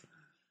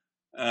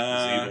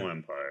 Evil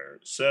Empire.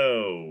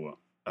 So,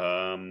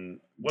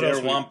 what Der else?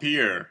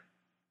 Vampire.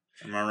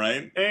 Am I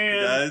right,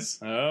 And guys?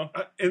 Oh.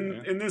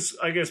 in this,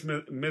 I guess,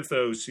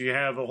 mythos, you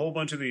have a whole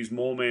bunch of these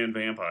mole man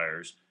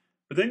vampires,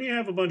 but then you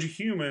have a bunch of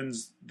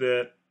humans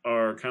that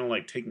are kind of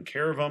like taking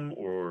care of them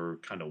or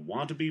kind of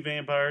want to be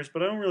vampires,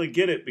 but I don't really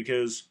get it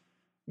because,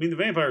 the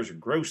vampires are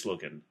gross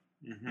looking.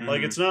 Mm-hmm.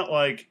 Like, it's not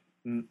like,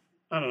 I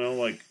don't know,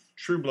 like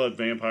True Blood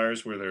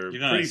vampires where they're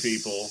pretty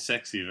people.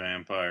 Sexy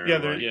vampire. Yeah,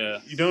 like,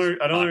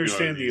 I don't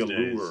understand the these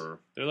days. allure.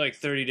 They're like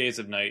 30 Days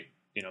of Night,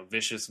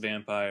 vicious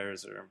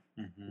vampires or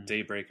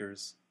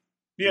daybreakers.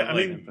 Yeah,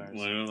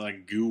 they're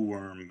like goo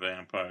worm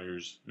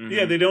vampires. Mm-hmm.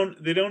 Yeah, they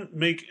don't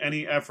make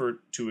any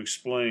effort to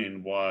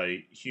explain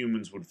why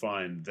humans would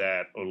find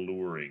that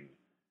alluring.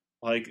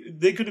 Like,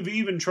 they could have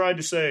even tried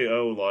to say,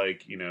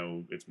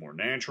 it's more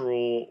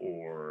natural,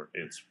 or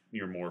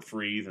you're more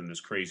free than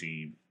this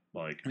crazy,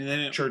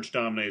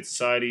 church-dominated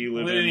society you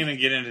live in. They didn't even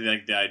get into,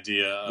 the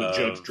idea of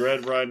Judge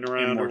Dredd riding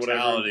around or whatever.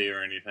 Immortality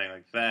or anything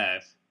like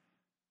that.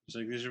 It's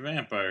like, these are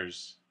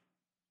vampires.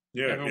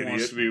 Yeah, everyone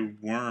wants to be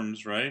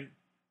worms, right?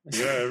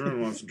 Yeah,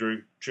 everyone wants to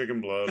drink chicken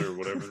blood or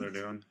whatever they're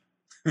doing.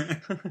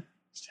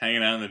 Just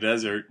hanging out in the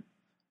desert.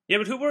 Yeah,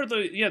 but who were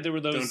there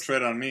were those... Don't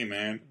tread on me,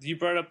 man. You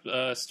brought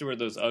up, Stuart,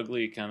 those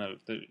ugly kind of,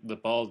 the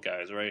bald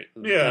guys, right?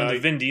 Yeah. Kind of the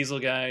Vin Diesel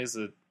guys.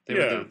 They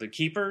were the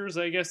keepers,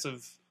 I guess,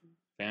 of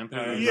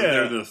vampires. Yeah,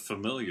 they're the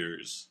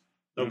familiars.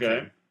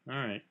 Okay. All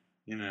right.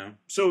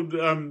 So,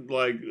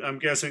 I'm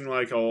guessing,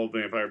 like all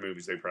vampire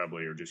movies, they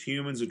probably are just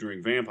humans that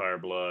drink vampire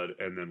blood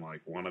and then,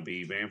 want to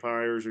be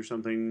vampires or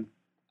something.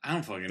 I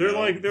don't fucking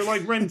know. They're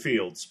like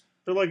Renfields.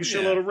 They're like a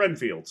shitload of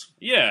Renfields.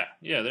 Yeah,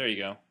 there you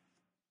go.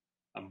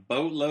 A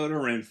boatload of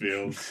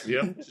Renfields.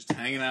 Yep. Just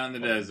hanging out in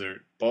the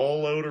desert.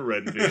 Ball load of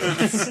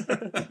Renfields.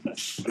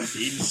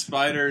 Eating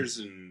spiders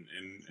and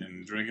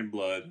drinking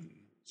blood and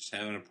just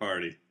having a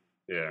party.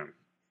 Yeah.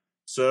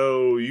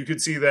 So you could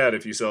see that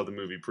if you saw the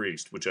movie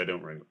Priest, which I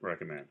don't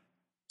recommend.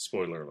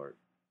 Spoiler alert.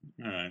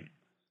 All right.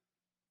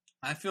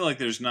 I feel like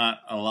there's not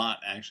a lot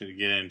actually to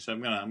get in, so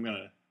I'm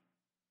gonna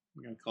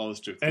call this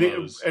to a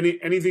close.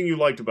 Anything you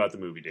liked about the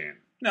movie, Dan?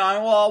 No,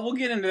 well, we'll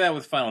get into that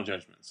with final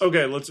judgments.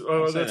 Okay,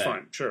 that's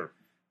fine. Sure.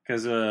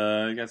 Because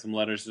I got some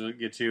letters to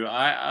get to.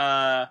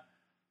 Our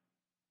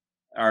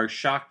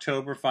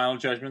Shocktober final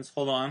judgments.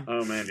 Hold on.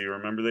 Oh man, do you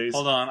remember these?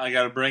 Hold on, I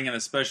got to bring in a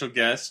special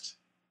guest.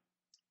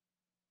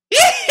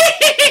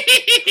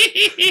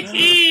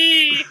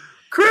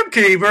 Crypt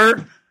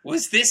Keeper.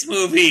 Was this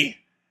movie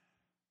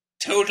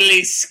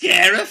totally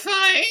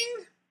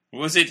scarifying?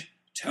 Was it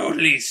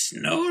totally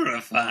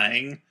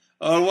snorifying?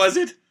 Or was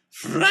it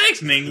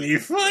frighteningly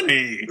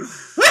funny?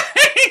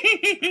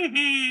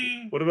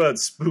 What about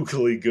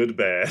spookily good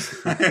bad?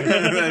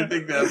 I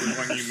think that was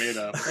one you made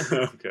up.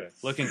 Okay.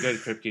 Looking good,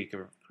 Crypt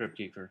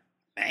Keeper.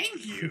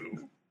 Thank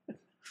you.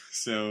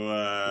 So,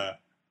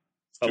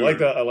 I like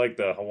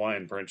the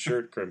Hawaiian print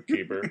shirt, Crypt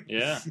Keeper.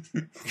 Yeah.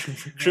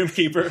 Shrimp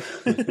Keeper.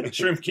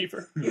 Shrimp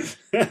Keeper.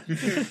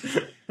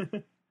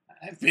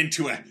 I've been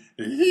to a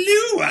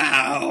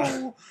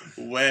luau.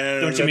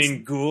 Where Don't you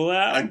mean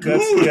ghoul-ow? A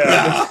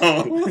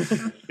ghoul-ow.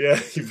 Yeah,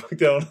 you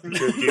fucked out on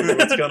Crypt Keeper.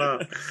 What's going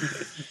on?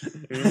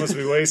 You must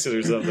be wasted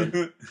or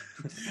something.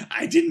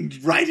 I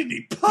didn't write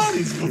any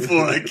puns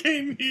before I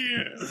came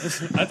here.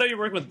 I thought you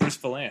were working with Bruce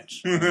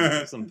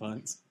Valanche. Some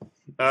puns.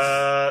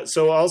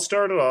 So I'll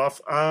start it off.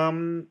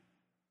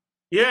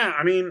 Yeah,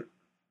 I mean,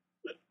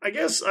 I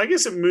guess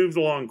it moved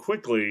along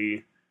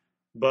quickly,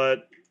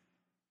 but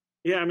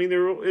yeah, I mean,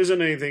 there isn't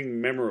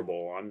anything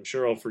memorable. I'm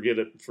sure I'll forget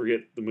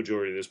the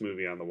majority of this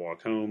movie on the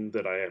walk home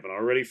that I haven't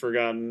already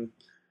forgotten.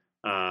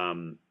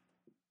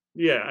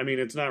 Yeah, I mean,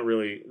 it's not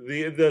really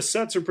the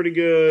sets are pretty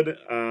good,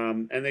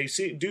 and they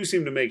do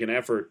seem to make an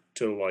effort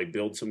to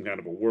build some kind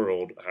of a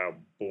world, how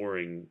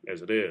boring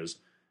as it is.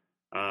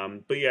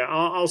 But yeah,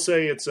 I'll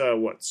say it's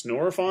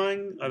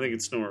snorifying. I think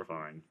it's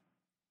snorifying.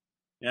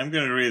 Yeah, I'm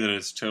going to agree that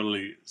it's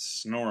totally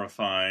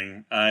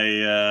snorifying.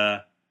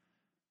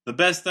 The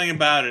best thing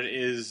about it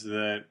is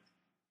that,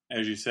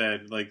 as you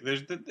said, like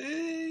there's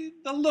the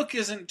look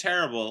isn't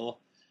terrible.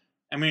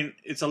 I mean,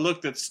 it's a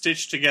look that's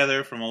stitched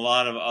together from a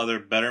lot of other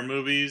better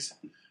movies,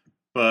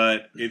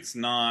 but it's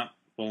not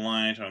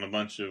reliant on a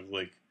bunch of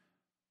like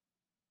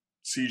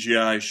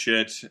CGI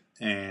shit.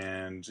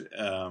 And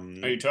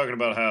are you talking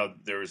about how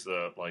there was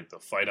the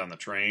fight on the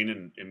train,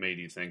 and it made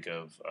you think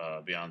of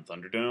Beyond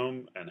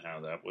Thunderdome, and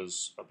how that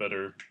was a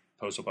better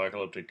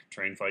post-apocalyptic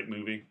train fight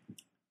movie?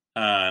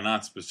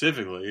 not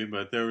specifically,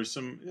 but there were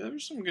some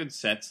good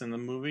sets in the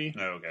movie.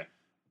 Oh, okay.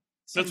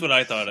 That's what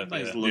I thought of.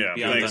 Nice Yeah, look. Yeah,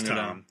 Beyond thanks, Thunderdome.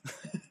 Tom.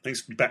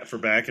 Thanks for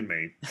backing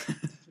me.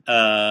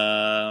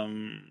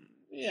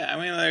 Yeah, I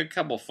mean, a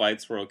couple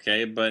fights were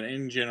okay, but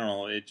in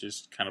general, it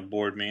just kind of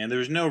bored me. And there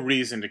was no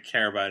reason to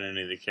care about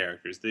any of the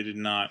characters. They did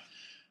not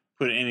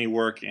put any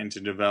work into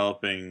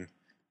developing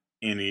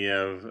any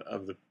of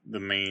the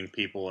main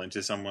people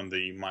into someone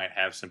that you might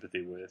have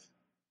sympathy with.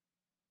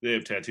 They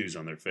have tattoos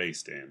on their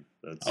face, Dan.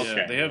 That's Okay.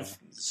 Yeah, they have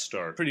the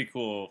start. pretty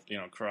cool,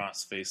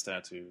 cross face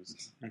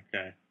tattoos.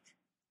 Okay.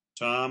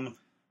 Tom?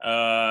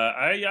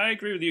 I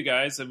agree with you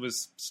guys. It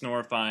was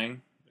snorifying.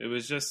 It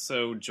was just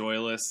so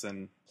joyless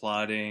and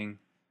plodding.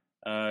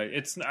 I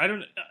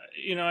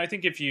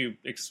think if you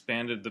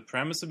expanded the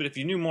premise a bit, if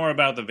you knew more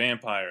about the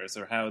vampires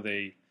or how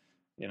they,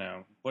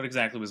 what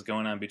exactly was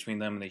going on between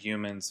them and the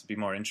humans, it'd be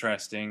more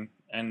interesting.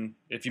 And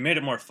if you made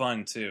it more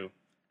fun too,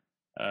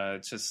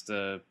 but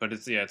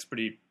it's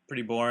pretty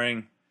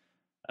boring.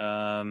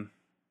 There's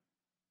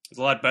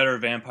a lot better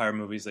vampire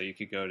movies that you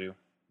could go to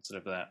instead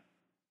of that.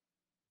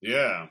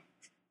 Yeah.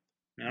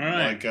 All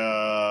right.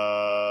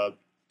 Like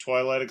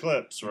Twilight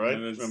Eclipse, right?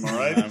 Am I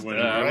right? I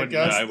wouldn't-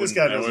 guys? This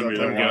guy knows what I'm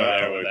talking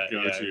about. I would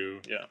go Yeah.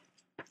 to. Yeah.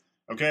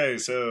 Okay,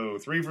 so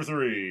 3 for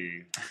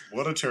 3.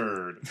 What a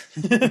turd.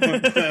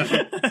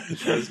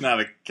 It's not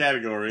a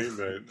category,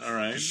 but all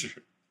right. Sure.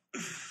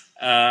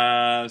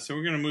 So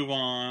we're going to move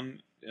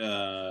on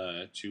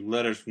to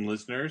letters from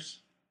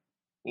listeners.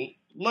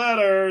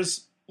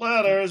 Letters.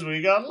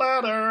 We got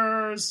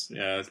letters.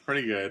 Yeah, it's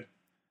pretty good.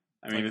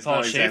 I mean, Like it's Paul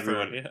not exactly Schaefer,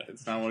 what yeah.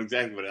 it's not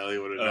exactly what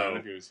Elliot would have done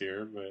if he was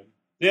here, but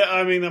Yeah,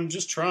 I mean, I'm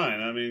just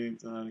trying. I mean,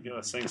 you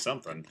gotta sing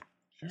something.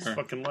 It's sure.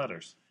 fucking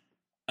letters.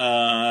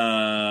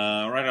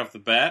 Right off the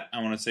bat,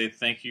 I want to say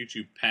thank you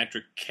to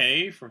Patrick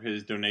K for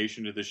his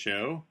donation to the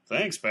show.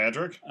 Thanks,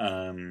 Patrick.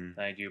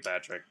 Thank you,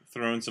 Patrick.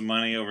 Throwing some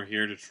money over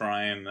here to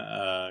try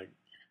and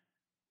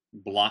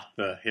block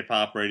the hip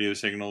hop radio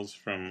signals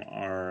from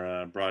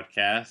our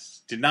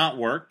broadcast. Did not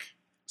work.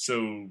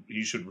 So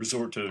you should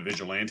resort to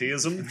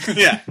vigilantism.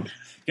 Yeah.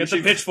 Get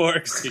the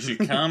pitchforks. You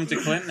should come to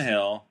Clinton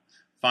Hill,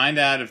 find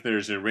out if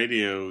there's a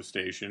radio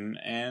station,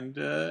 and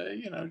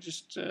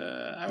just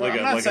like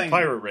a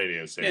pirate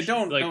radio station. Yeah,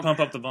 don't Pump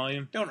up the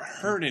volume. don't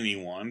hurt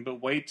anyone,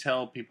 but wait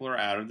till people are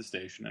out of the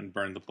station and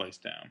burn the place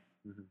down.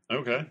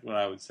 Okay. What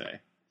I would say.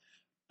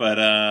 But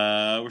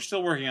we're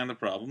still working on the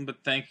problem.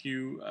 But thank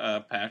you,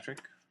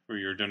 Patrick, for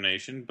your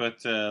donation.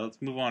 But let's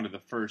move on to the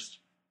first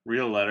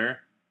real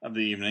letter of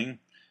the evening.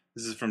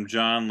 This is from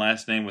John,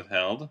 last name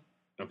withheld.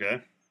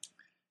 Okay.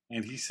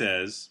 And he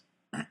says,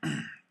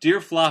 Dear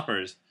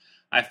Floppers,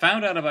 I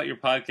found out about your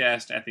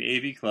podcast at the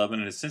AV Club,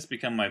 and it has since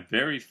become my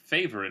very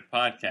favorite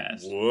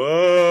podcast.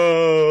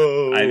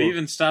 Whoa! I've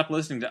even stopped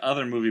listening to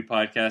other movie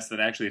podcasts that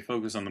actually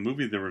focus on the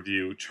movie they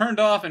review, turned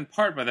off in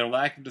part by their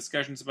lack of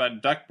discussions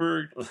about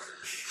Duckburg,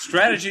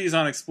 strategies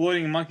on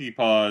exploiting monkey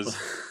paws,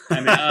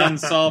 and the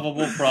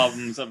unsolvable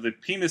problems of the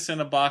penis in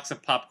a box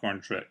of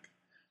popcorn trick.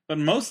 But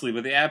mostly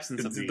by the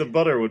absence of the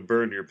butter would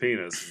burn your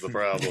penis is the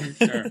problem.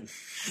 Sure.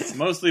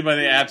 Mostly by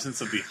the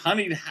absence of the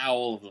honeyed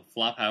howl of the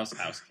Flophouse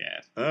house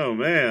cat. Oh,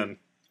 man.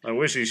 I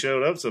wish he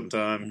showed up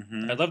sometime.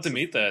 Mm-hmm. I'd love to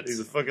meet that. He's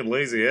a fucking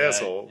lazy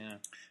asshole. Yeah.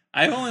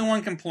 I have only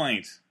one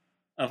complaint.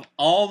 Of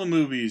all the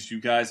movies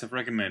you guys have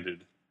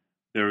recommended,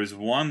 there is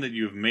one that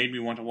you have made me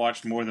want to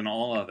watch more than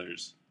all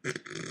others.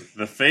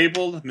 The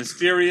fabled,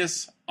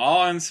 mysterious,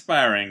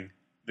 awe-inspiring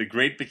The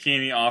Great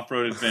Bikini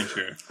Off-Road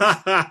Adventure,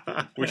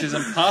 which is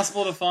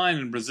impossible to find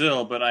in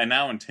Brazil, but I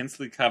now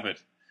intensely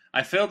covet.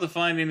 I failed to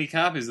find any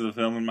copies of the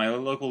film in my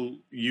local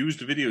used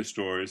video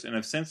stores, and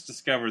have since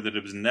discovered that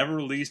it was never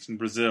released in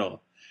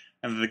Brazil,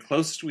 and that the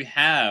closest we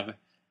have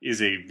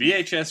is a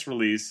VHS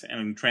release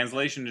and a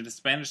translation into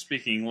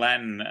Spanish-speaking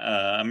Latin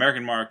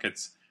American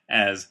markets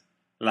as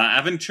La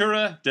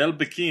Aventura del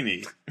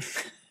Bikini.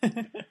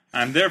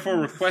 I'm therefore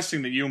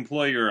requesting that you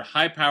employ your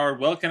high-powered,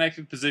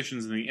 well-connected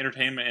positions in the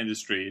entertainment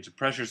industry to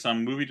pressure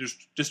some movie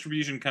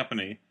distribution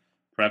company,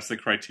 perhaps the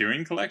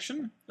Criterion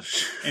Collection,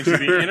 into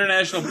the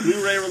international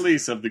Blu-ray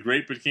release of The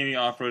Great Bikini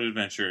Off-Road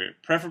Adventure,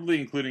 preferably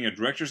including a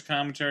director's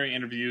commentary,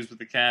 interviews with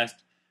the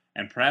cast,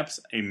 and perhaps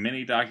a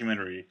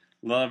mini-documentary.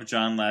 Love,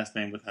 John, last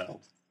name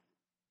withheld.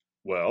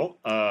 Well,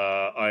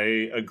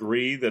 I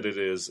agree that it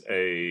is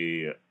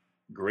a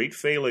great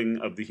failing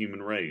of the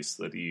human race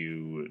that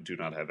you do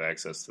not have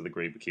access to the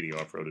Great Bikini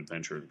Off-Road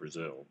Adventure in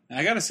Brazil.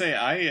 I gotta say,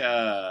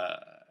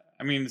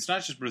 I mean, it's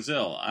not just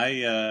Brazil.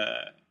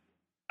 I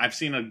I've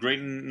seen a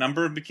great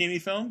number of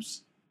bikini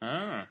films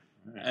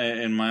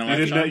in my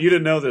You lifetime. you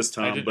didn't know this,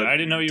 Tom, but I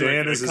didn't know you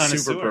Dan were is a a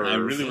super connoisseur. perv. I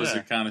really was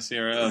a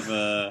connoisseur of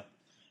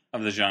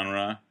the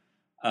genre.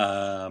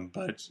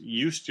 But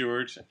you,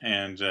 Stuart,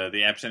 and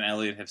the absent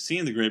Elliot have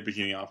seen The Great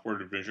Bikini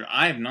Off-Road Adventure.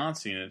 I have not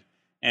seen it,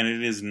 and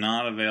it is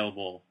not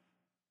available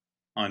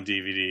on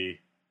DVD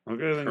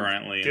Okay, then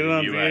currently get in it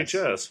on the US.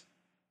 VHS.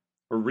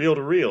 Or reel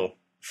to reel.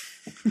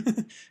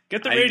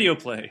 Get the radio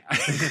play.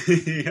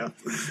 Yeah.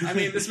 I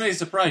mean, this may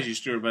surprise you,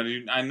 Stuart, but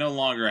I no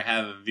longer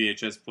have a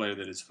VHS player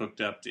that is hooked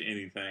up to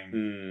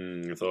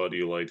anything. I thought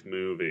you liked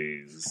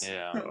movies.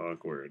 Yeah.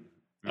 Awkward.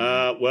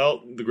 Mm-hmm.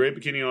 Well, The Great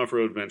Bikini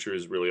Off-Road Adventure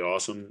is really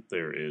awesome.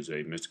 There is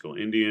a mystical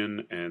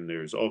Indian, and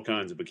there's all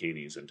kinds of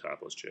bikinis and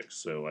topless chicks.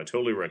 So I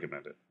totally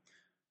recommend it.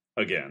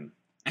 Again.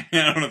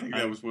 I don't think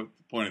that was what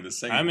the point of the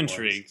segment I'm was.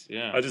 intrigued.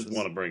 Yeah. I just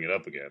want to bring it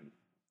up again.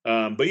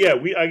 But yeah,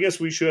 I guess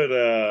we should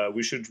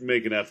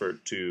make an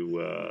effort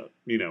to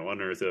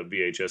unearth a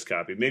VHS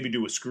copy. Maybe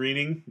do a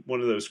screening,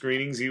 one of those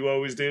screenings you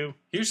always do.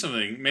 Here's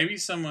something. Maybe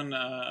someone,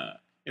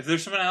 if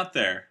there's someone out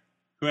there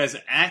who has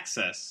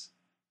access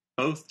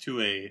both to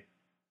a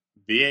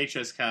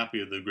VHS copy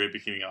of The Great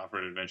Bikini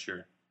Off-Road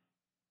Adventure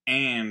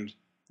and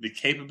the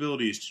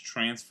capabilities to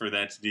transfer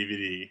that to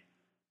DVD,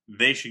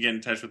 they should get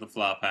in touch with the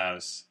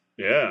Flophouse.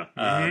 Yeah.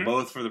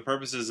 Both for the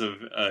purposes of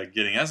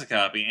getting us a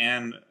copy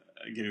and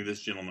getting this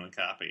gentleman a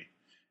copy.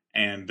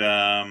 And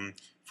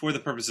for the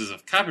purposes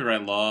of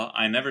copyright law,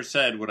 I never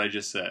said what I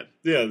just said.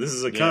 Yeah, this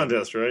is a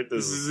contest, right?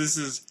 This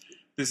is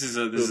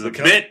a the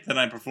bit that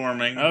I'm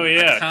performing. Oh,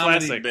 yeah, a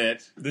comedy classic.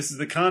 bit. This is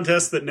the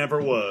contest that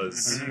never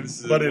was.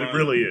 This is But it one-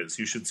 really is.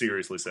 You should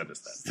seriously send us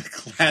that. The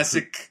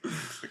classic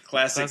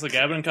Sounds like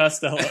Abbott and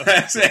Costello.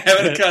 classic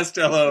Abbott and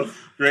Costello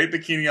Great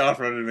Bikini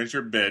Off-Road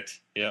Adventure bit.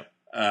 Yep.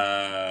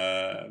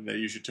 That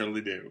you should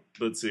totally do.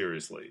 But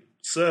seriously.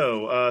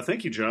 So,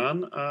 thank you,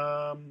 John.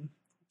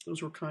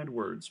 Those were kind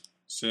words.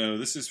 So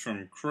this is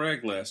from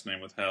Craig, last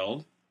name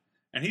withheld,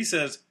 and he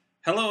says,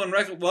 "Hello and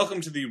welcome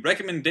to the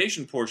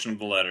recommendation portion of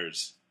the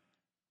letters."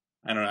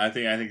 I don't know. I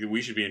think that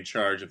we should be in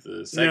charge of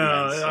the segment.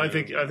 No, I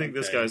think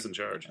this guy's in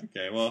charge.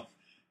 Okay. Well,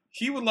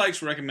 he would like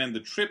to recommend The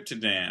Trip to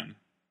Dan,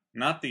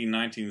 not the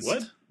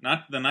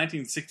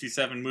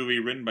 1967 movie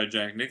written by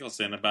Jack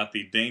Nicholson about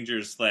the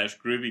dangers /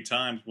 groovy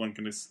times one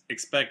can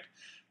expect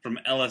from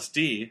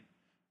LSD,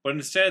 but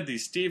instead the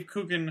Steve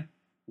Coogan,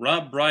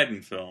 Rob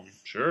Brydon film.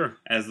 Sure.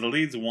 As the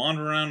leads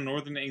wander around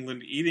northern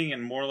England eating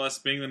and more or less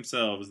being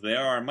themselves, they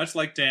are, much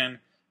like Dan,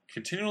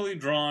 continually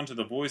drawn to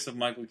the voice of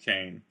Michael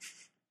Caine.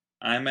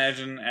 I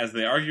imagine, as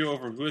they argue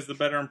over who has the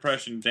better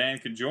impression, Dan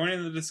could join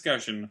in the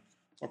discussion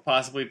or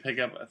possibly pick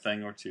up a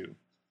thing or two.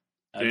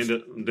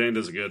 Dan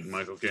does a good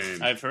Michael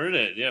Caine. I've heard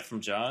it. Yeah, from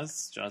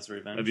Jaws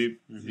Revenge. Have you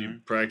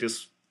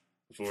practiced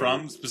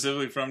before?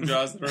 Specifically from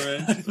Jaws the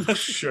Revenge?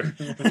 Sure.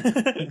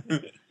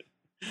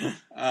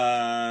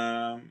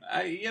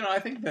 I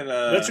think that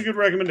That's a good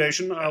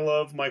recommendation. I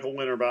love Michael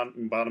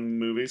Winterbottom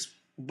movies.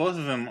 both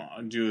of them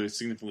do a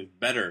significantly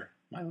better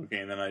Michael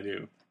Caine than I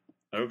do.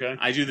 Okay.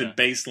 I do the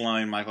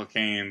baseline Michael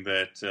Caine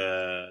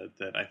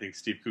that I think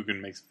Steve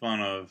Coogan makes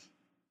fun of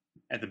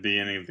at the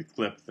beginning of the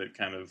clip that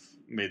kind of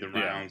made the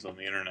rounds on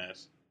the internet.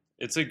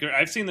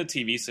 I've seen the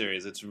TV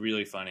series. It's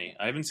really funny.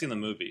 I haven't seen the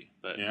movie,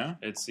 but Yeah?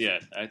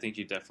 I think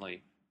you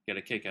definitely get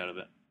a kick out of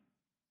it.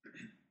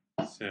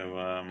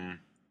 So,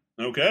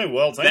 Okay,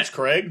 well, thanks,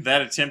 Craig.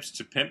 that attempt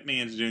to pimp me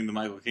into doing the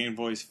Michael Caine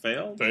voice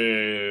failed.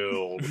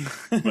 Failed.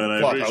 But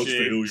I Flophouse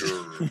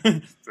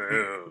appreciate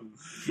failure.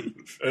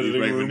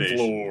 Editing room recommendation.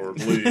 floor,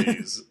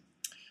 please.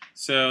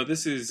 So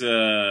this is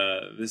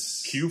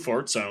this Cue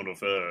fart sound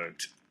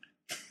effect.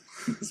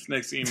 this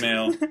next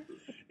email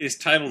is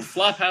titled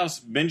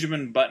Flophouse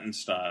Benjamin Button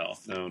Style.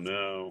 Oh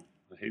no,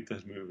 I hate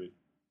that movie.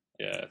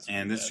 Yeah,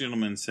 And this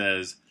gentleman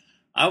says,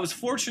 I was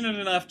fortunate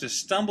enough to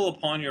stumble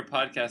upon your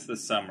podcast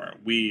this summer.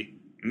 We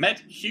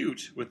met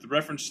cute with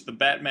reference to the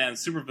Batman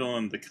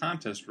supervillain, The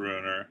Contest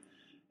Ruiner,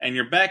 and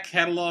your back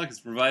catalog has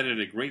provided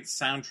a great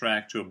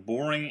soundtrack to a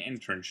boring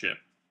internship.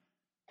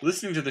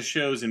 Listening to the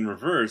shows in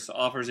reverse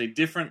offers a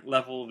different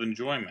level of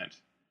enjoyment.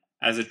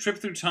 As a trip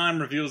through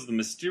time reveals the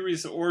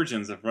mysterious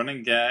origins of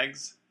running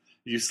gags,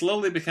 you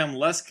slowly become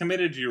less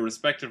committed to your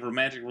respective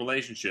romantic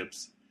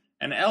relationships,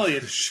 and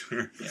Elliot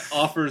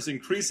offers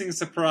increasing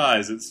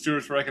surprise at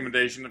Stuart's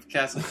recommendation of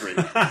Castle Freak.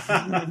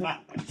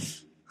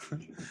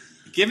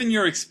 Given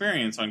your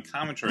experience on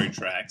commentary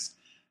tracks,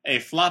 a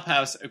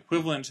Flophouse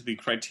equivalent to the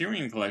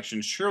Criterion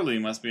Collection surely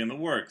must be in the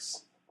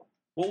works.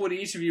 What would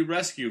each of you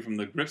rescue from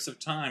the grips of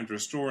time to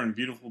restore in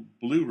beautiful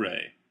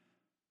Blu-ray?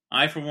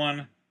 I, for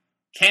one,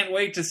 can't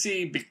wait to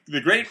see the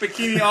Great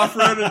Bikini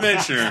Off-Road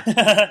Adventure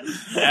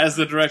as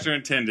the director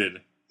intended.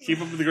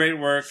 Keep up with the great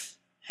work.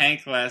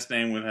 Hank, last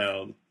name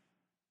withheld.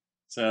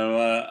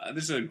 So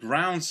there's a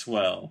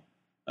groundswell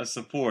of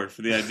support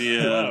for the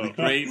idea of the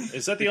great.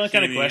 Is that the only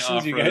kind of bikini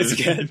questions you off-road guys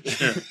get?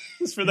 adventure.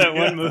 Just for that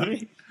one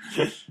movie?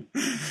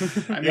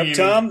 I mean, Yep,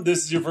 Tom, this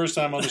is your first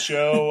time on the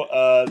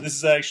show. This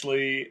is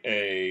actually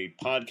a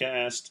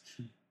podcast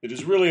It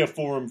is really a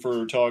forum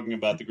for talking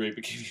about the Great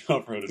Bikini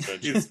Off-Road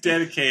Adventure. It's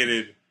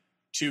dedicated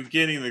to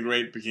getting the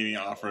Great Bikini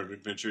Off-Road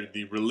Adventure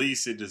the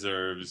release it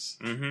deserves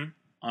on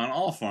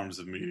all forms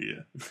of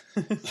media.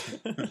 As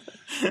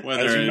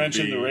you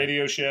mentioned, the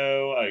radio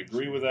show, I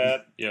agree with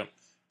that. Yep.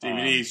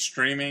 DVD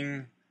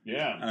streaming.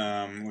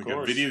 Yeah. Like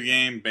a video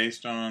game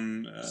based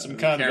on some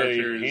kind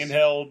characters. of a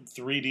handheld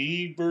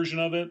 3D version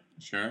of it.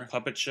 Sure.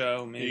 Puppet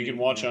show, maybe. You can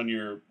watch on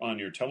your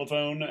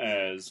telephone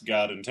as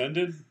God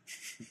intended.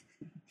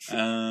 This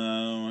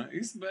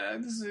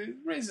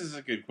raises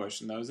a good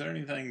question, though. Is there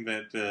anything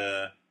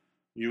that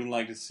you would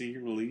like to see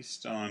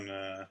released on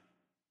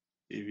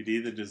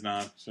DVD that does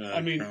not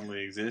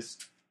currently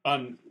exist?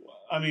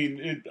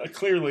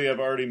 Clearly I've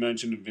already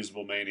mentioned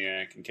Invisible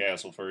Maniac and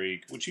Castle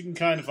Freak, which you can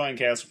kind of find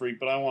Castle Freak,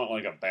 but I want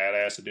like a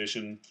badass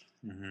edition.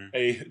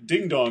 A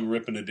ding-dong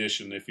ripping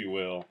edition, if you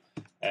will.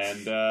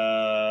 And,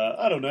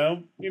 I don't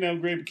know.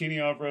 Great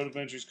Bikini Off-Road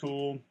Adventure's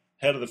cool.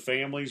 Head of the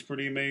Family's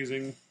pretty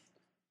amazing.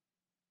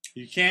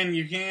 You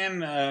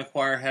can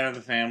acquire Head of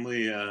the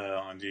Family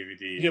on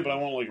DVD. Yeah, but I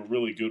want like a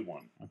really good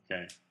one.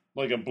 Okay.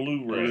 Like a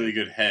Blu-ray. A really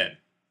good head.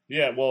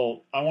 Yeah,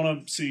 well, I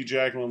want to see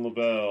Jacqueline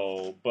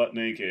LaBelle butt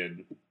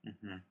naked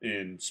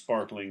in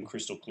sparkling,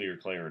 crystal clear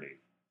clarity.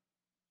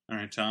 All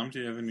right, Tom, do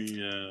you have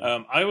any...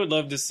 I would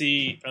love to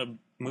see a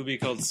movie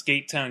called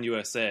Skate Town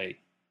USA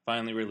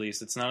finally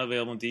released. It's not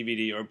available on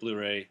DVD or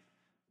Blu-ray.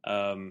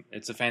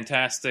 It's a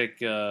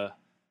fantastic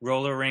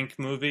roller rink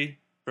movie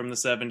from the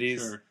 70s.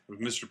 Sure. With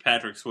Mr.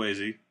 Patrick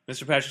Swayze.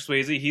 Mr. Patrick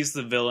Swayze, he's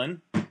the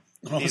villain.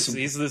 Awesome.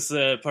 He's this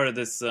part of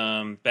this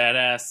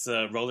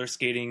badass roller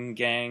skating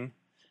gang.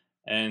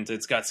 And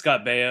it's got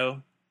Scott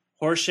Baio.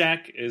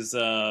 Horseshack is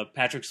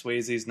Patrick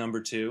Swayze's number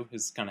 2,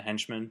 his kind of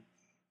henchman.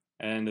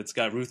 And it's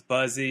got Ruth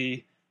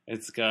Buzzy.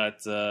 It's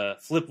got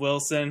Flip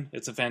Wilson.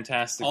 It's a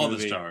fantastic movie. All the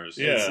stars.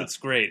 Yeah. It's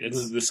great.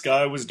 The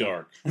sky was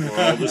dark. Where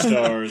all the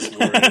stars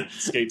were in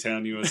Skate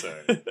Town,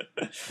 USA.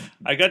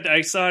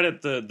 I saw it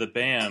at the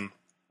BAM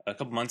a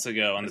couple months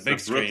ago on the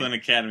big screen. Brooklyn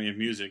Academy of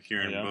Music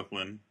here in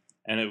Brooklyn.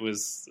 And it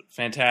was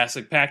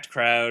fantastic. Packed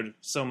crowd.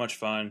 So much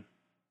fun.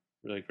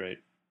 Really great.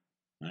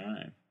 All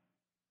right.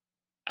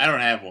 I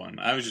don't have one.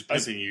 I was just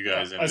pissing you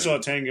guys in. I saw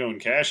Tango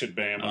and Cash at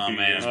BAM a few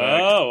years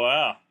back. Oh,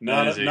 wow.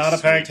 Not a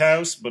packed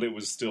house, but it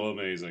was still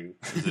amazing.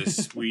 It was a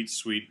sweet,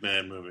 sweet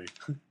bad movie.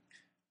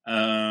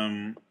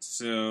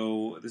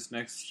 So this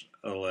next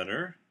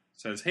letter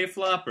says, "Hey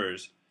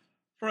Floppers,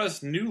 for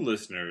us new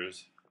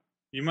listeners,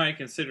 you might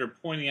consider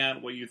pointing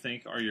out what you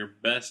think are your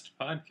best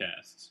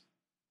podcasts.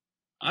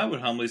 I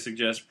would humbly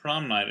suggest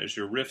Prom Night as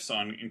your riffs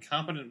on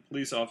incompetent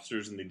police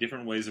officers and the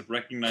different ways of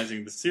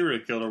recognizing the serial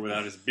killer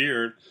without his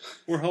beard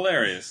were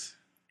hilarious.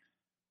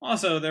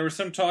 Also, there was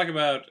some talk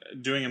about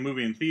doing a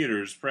movie in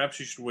theaters.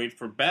 Perhaps you should wait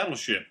for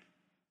Battleship,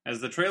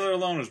 as the trailer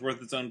alone is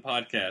worth its own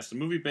podcast. A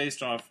movie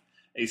based off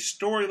a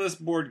storyless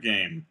board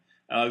game.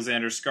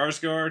 Alexander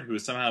Skarsgård, who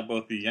is somehow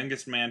both the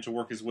youngest man to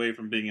work his way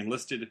from being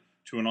enlisted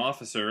to an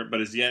officer,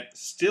 but is yet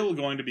still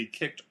going to be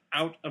kicked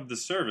out of the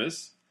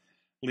service.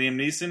 Liam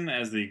Neeson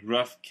as the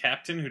gruff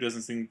captain who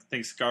doesn't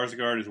think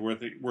Skarsgård is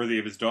worthy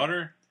of his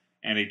daughter,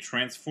 and a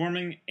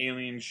transforming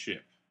alien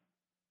ship.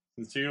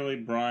 Sincerely,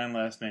 Brian,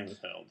 last name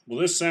withheld." Well,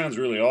 this sounds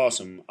really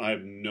awesome. I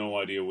have no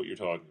idea what you're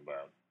talking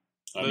about.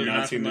 I've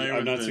not seen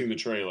the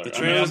trailer. The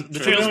trailer's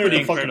pretty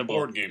incredible.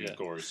 Board game, of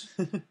course.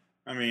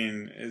 I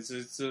mean, it's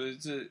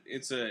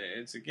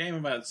a game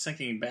about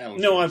sinking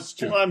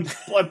battleships.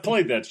 No, I've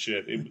played that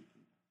shit.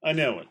 I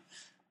know it.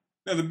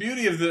 No, the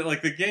beauty of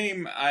the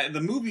game,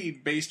 the movie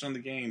based on the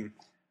game.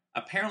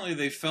 Apparently,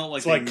 they felt like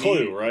it's like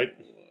Clue, right?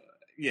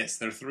 Yes,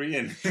 there are 3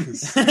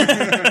 endings.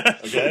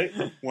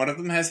 Okay, one of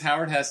them has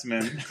Howard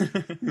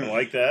Hessman. I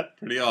like that.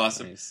 Pretty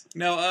awesome. Nice.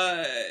 No,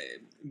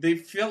 they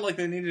felt like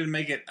they needed to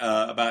make it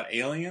about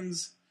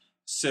aliens,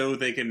 so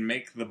they can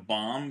make the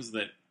bombs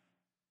that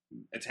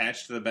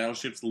attach to the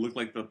battleships look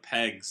like the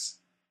pegs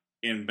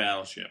in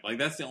Battleship. Like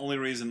that's the only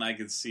reason I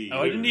could see.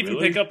 Oh, I didn't even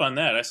pick up on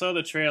that. I saw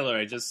the trailer.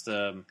 I just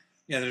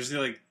yeah, there's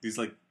these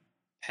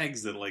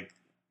pegs that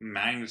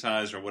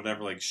magnetize or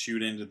whatever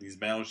shoot into these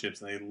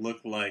battleships, and they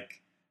look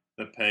like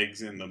the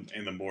pegs in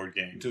the board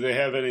game. Do they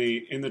have any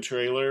in the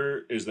trailer?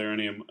 Is there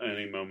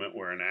any moment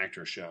where an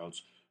actor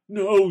shouts,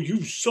 "No,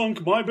 you've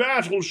sunk my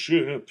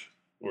battleship,"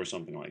 or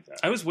something like that?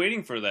 I was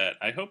waiting for that.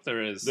 I hope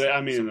there is.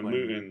 In the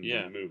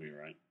movie,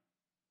 right?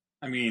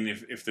 I mean,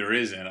 if there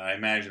isn't, I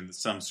imagine that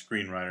some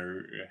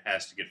screenwriter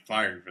has to get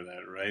fired for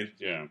that, right?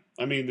 Yeah.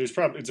 I mean, it's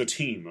a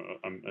team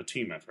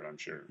effort, I'm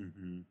sure.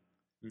 Mm-hmm.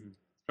 Mm-hmm.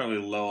 Probably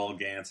Lowell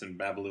Gantz and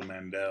Babaloo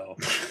Mandel.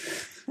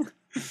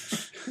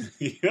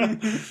 Yeah.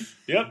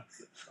 Yep.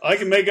 I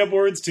can make up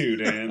words too,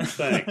 Dan.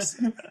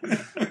 Thanks.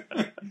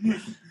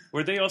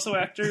 Were they also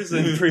actors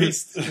and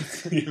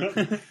priests?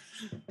 Yep.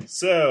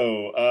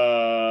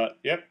 So,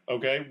 yep,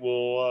 okay,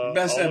 we'll...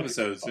 best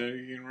episodes.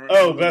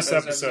 So best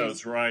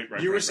episodes, right.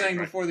 You were saying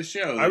before the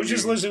show. I was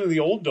just listening to the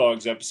Old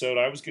Dogs episode.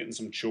 I was getting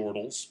some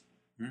chortles.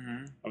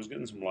 Mm-hmm. I was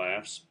getting some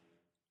laughs.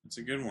 It's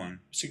a good one.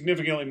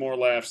 Significantly more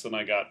laughs than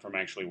I got from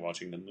actually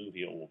watching the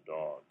movie Old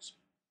Dogs.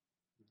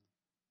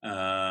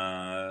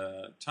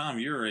 Tom,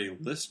 you're a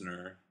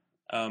listener.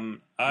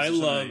 I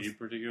love you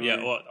particularly.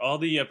 Yeah, well, all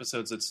the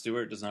episodes that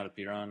Stewart does not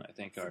appear on, I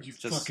think, are You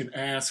just fucking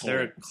asshole.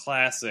 they're a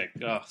classic.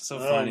 Oh, so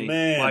Oh, funny.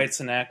 man. White's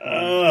an act one.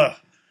 Ugh.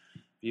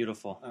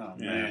 Beautiful. Oh,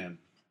 Yeah. man.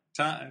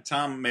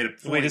 Tom made a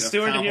point Wait, is of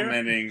Stewart here?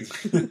 complimenting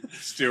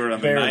Stewart on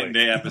the Barely. Night and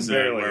Day episode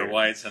Barely where here.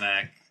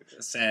 Whitesonack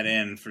sat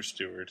in for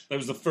Stewart. That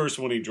was the first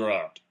one he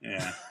dropped.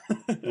 Yeah.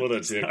 What a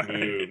dick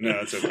move.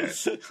 No,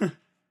 it's okay.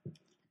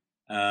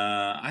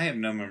 I have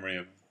no memory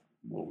of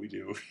what we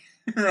do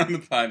here on the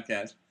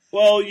podcast.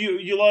 Well,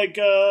 you like,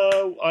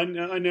 I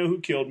know who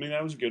killed me.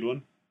 That was a good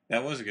one.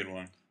 That was a good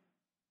one.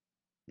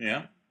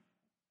 Yeah.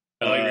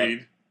 Uh,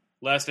 Agreed.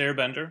 Last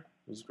Airbender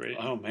was great.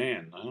 Oh,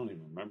 man. I don't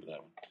even remember that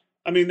one.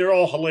 I mean, they're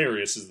all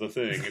hilarious is the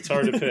thing. It's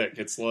hard to pick.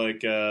 It's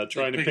like trying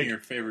to picking pick... your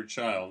favorite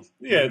child.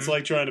 Yeah, it's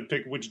like trying to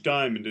pick which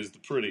diamond is the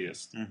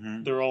prettiest.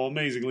 Mm-hmm. They're all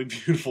amazingly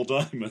beautiful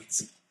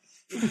diamonds.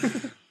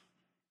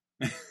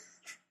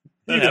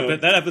 That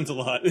happens a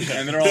lot.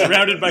 And they're all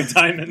surrounded by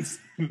diamonds.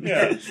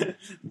 Yeah.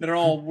 They're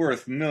all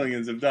worth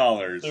millions of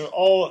dollars. They're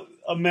all...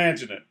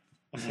 Imagine it.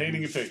 I'm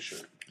painting a picture.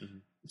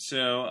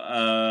 So,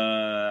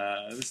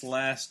 this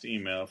last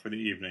email for the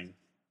evening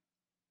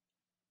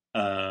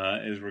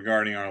is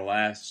regarding our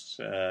last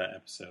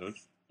episode,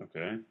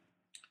 Okay.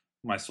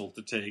 My Soul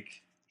to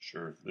Take.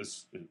 Sure.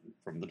 This is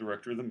from the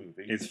director of the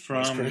movie. It's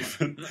Wes from-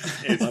 Craven.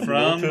 it's I'm a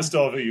from- little pissed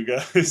off at you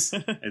guys.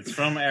 It's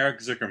from Eric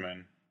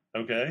Zuckerman.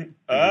 Okay.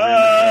 Oh,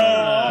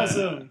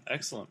 Awesome.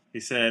 Excellent. He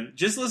said,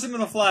 just listen to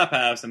the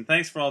Flaphouse, and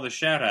thanks for all the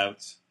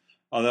shout-outs.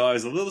 Although I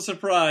was a little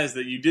surprised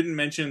that you didn't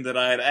mention that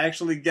I had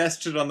actually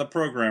guested on the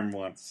program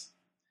once.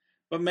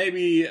 But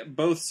maybe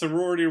both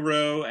Sorority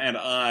Row and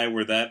I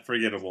were that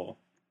forgettable.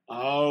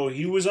 Oh,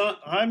 he was on.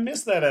 I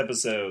missed that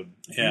episode.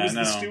 Yeah, he was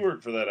I the know.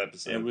 steward for that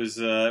episode. It was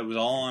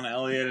all on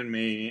Elliot and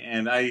me,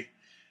 and I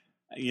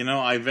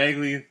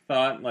vaguely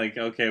thought, like,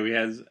 okay, we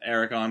had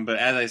Eric on, but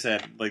as I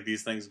said, like,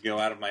 these things go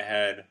out of my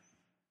head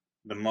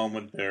the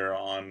moment they're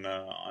on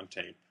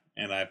tape,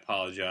 and I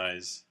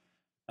apologize.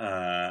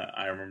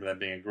 I remember that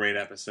being a great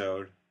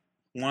episode,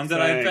 one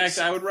that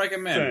I would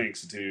recommend.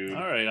 Thanks, dude.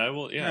 All right, I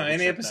will. Yeah, No, we'll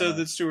any check episode out.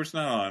 that Stewart's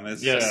not on.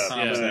 It's Yes, just Tom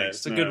yeah, says.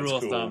 it's a good rule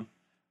of cool.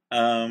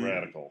 thumb.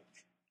 Radical.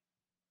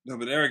 No,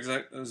 but Eric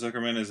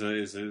Zuckerman is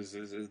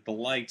a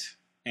delight,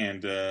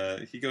 and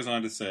he goes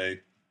on to say,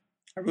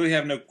 I really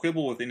have no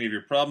quibble with any of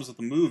your problems with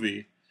the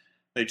movie.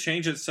 They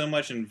change it so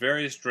much in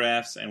various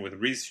drafts and with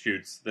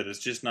reshoots that it's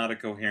just not a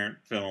coherent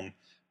film,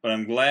 but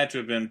I'm glad to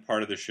have been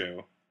part of the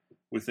show.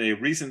 With a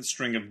recent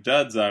string of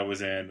duds I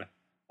was in,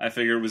 I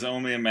figure it was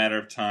only a matter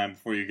of time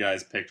before you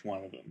guys picked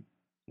one of them.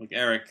 Like,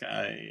 Eric,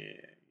 I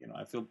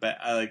feel bad.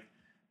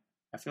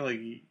 I feel like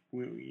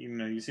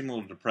you seem a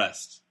little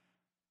depressed.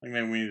 Like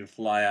maybe we need to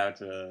fly out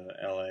to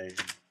LA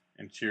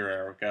and cheer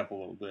Eric up a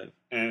little bit.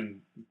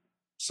 And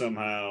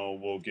somehow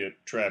we'll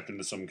get trapped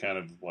into some kind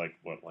of like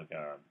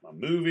a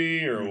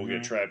movie, or we'll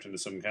get trapped into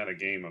some kind of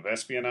game of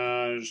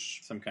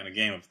espionage, some kind of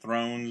Game of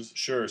Thrones.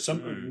 Sure,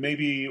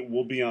 maybe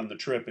we'll be on the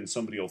trip and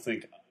somebody will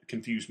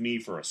confuse me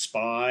for a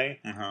spy,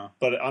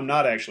 but I'm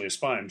not actually a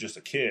spy. I'm just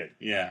a kid.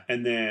 Yeah,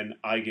 and then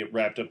I get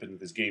wrapped up into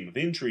this game of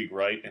intrigue,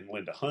 right? And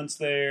Linda Hunt's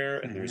there,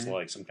 and there's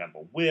like some kind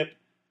of a whip.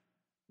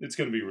 It's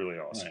going to be really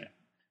awesome. Right.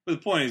 But the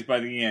point is,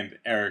 by the end,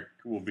 Eric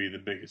will be the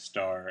biggest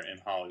star in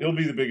Hollywood. He'll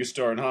be the biggest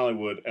star in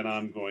Hollywood, and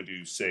I'm going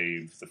to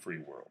save the free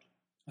world.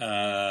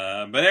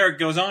 But Eric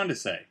goes on to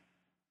say,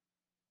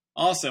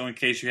 also, in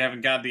case you haven't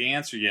got the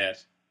answer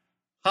yet,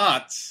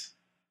 HOTS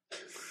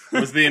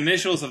was the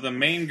initials of the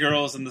main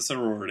girls in the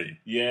sorority.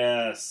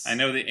 Yes. I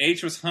know the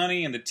H was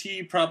honey, and the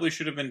T probably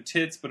should have been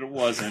tits, but it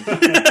wasn't.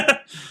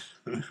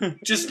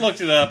 Just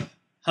looked it up.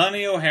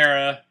 Honey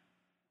O'Hara.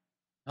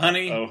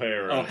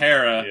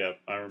 O'Hara. Yep,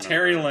 I remember.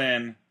 Terry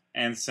Lynn,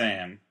 and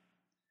Sam.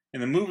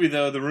 In the movie,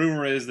 though, the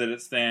rumor is that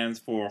it stands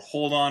for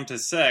Hold On to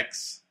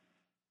Sex,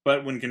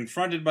 but when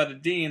confronted by the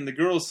dean, the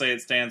girls say it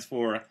stands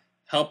for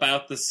Help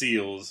Out the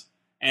Seals,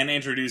 and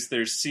introduce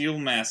their seal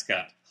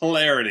mascot,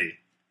 Hilarity.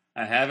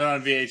 I have it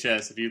on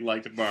VHS if you'd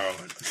like to borrow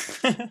it.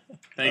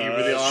 Thank you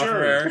for the offer,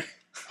 sure. Eric.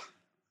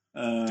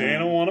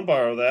 Dan will want to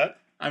borrow that.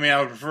 I mean, I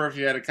would prefer if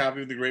you had a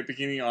copy of The Great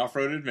Bikini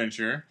Off-Road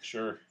Adventure.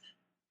 Sure.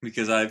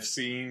 Because I've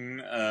seen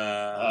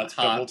a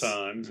couple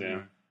times,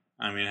 yeah.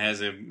 I mean, it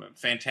has a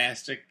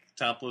fantastic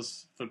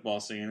topless football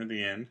scene at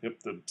the end. Yep,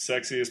 the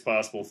sexiest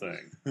possible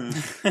thing.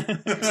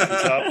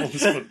 The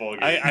topless football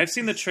game. I've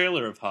seen the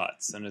trailer of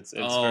HOTS, and it's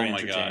very entertaining. Oh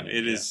my god,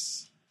 it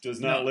is... Does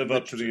not live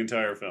up to the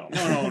entire film.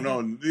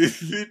 No.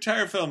 The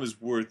entire film is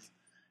worth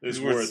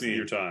seeing.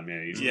 Your time,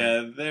 yeah. Easily.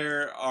 Yeah,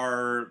 there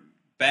are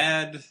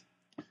bad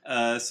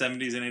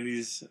 70s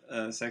and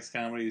 80s sex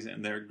comedies,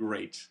 and they're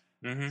great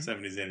 70s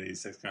and 80s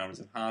sex comedies,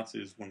 and HOTS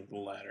is one of the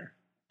latter.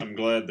 I'm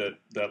glad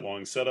that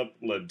long setup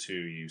led to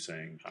you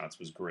saying HOTS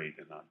was great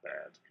and not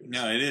bad.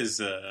 No, it is.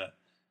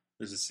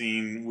 There's a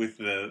scene with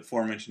the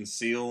aforementioned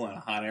seal and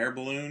a hot air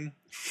balloon.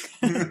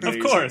 Of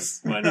course,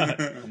 why not?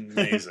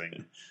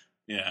 Amazing.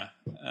 Yeah,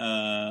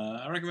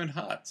 I recommend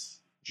HOTS.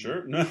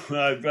 Sure. No,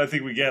 I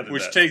think we gathered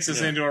Which that. takes us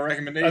into our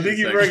recommendation. I think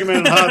you've section.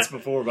 recommended HOTS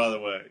before, by the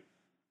way.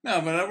 No,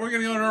 but we're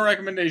going to go into our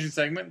recommendation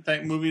segment.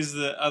 Thank movies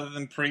that, other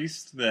than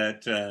Priest,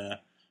 that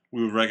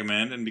we would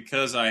recommend. And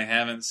because I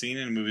haven't seen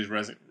any movies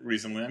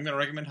recently, I'm going to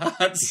recommend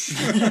Hots.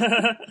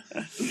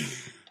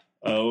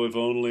 Oh, if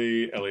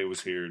only Elliot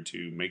was here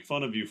to make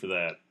fun of you for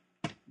that.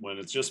 When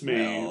it's just me,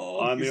 No,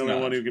 I'm the he's only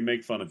not. one who can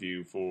make fun of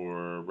you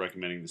for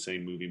recommending the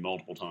same movie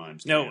multiple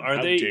times. No, Dan. are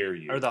How they? dare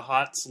you? Are the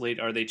Hots late?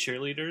 Are they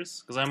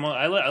cheerleaders? Because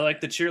I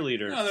like the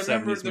cheerleader. No, they're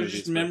 70s they're movies,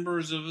 just but-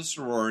 members of a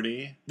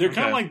sorority. They're kind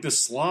Okay. of like the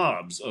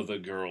slobs of the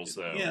girls,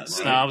 though. Yeah, right?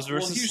 Snobs Well,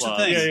 versus here's the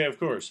slobs. thing. Yeah, of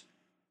course.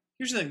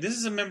 Here's the thing. This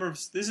is a member of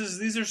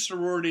these are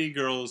sorority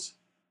girls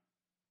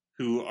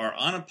who are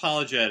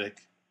unapologetic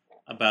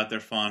about their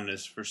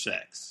fondness for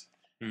sex.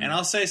 Mhm. And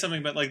I'll say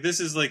something about this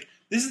is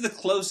the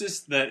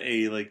closest that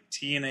a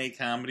TNA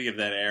comedy of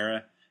that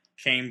era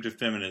came to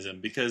feminism,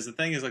 because the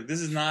thing is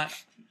this is not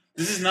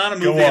a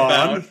Go movie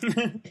on. about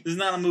this is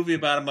not a movie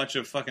about a bunch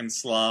of fucking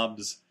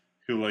slobs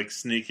who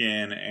sneak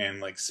in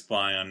and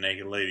spy on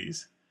naked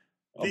ladies.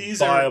 A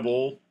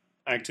viable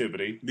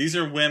activity. These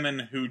are women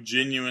who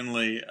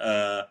genuinely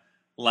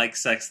like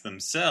sex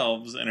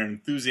themselves and are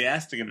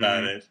enthusiastic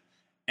about it,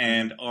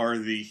 and are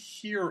the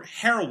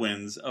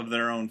heroines of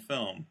their own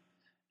film.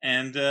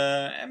 And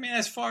I mean,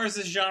 as far as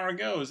this genre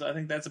goes, I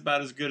think that's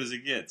about as good as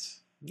it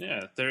gets.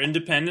 Yeah, they're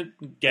independent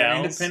They're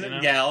gals. independent you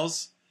know?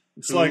 gals.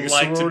 It's who like a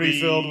like to sorority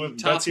be filled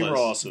with Betsy topless.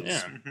 Rosses.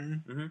 Yeah.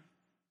 Mm-hmm. Mhm.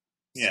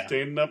 Yeah.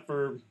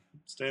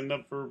 Standing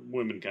up for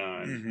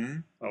womankind.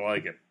 Mm-hmm. I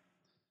like it.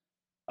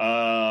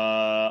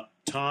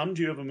 Tom,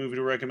 do you have a movie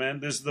to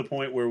recommend? This is the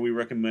point where we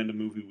recommend a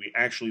movie we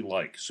actually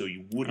like. So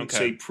you wouldn't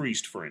Okay. say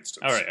Priest, for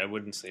instance. All right, I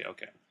wouldn't say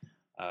okay.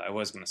 I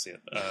was going to say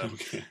it.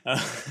 Okay.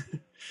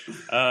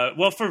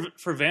 Well,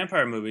 for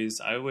vampire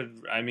movies,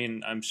 I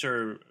mean, I'm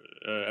sure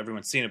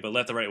everyone's seen it, but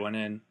Let the Right One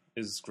In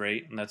is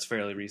great, and that's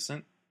fairly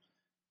recent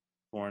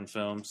foreign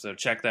film. So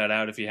check that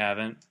out if you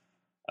haven't.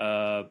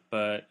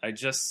 But I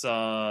just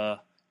saw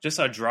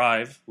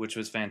Drive, which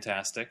was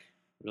fantastic.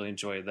 Really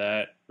enjoyed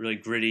that. Really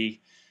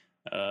gritty,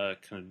 kind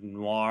of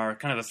noir,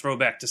 kind of a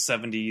throwback to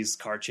 70s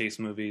car chase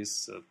movies.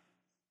 So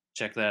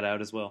check that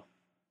out as well.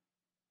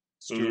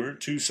 So those are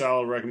two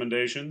solid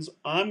recommendations.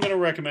 I'm going to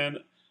recommend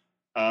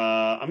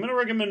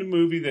a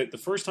movie that the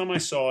first time I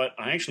saw it,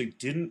 I actually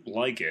didn't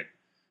like it,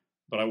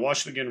 but I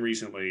watched it again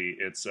recently.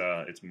 It's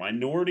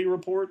Minority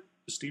Report,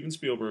 the Steven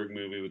Spielberg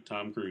movie with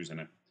Tom Cruise in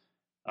it,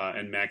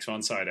 and Max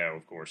von Sydow,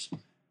 of course.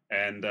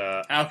 And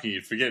How can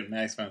you forget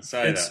Max von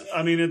Sydow?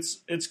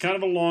 it's kind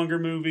of a longer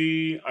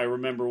movie. I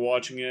remember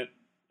watching it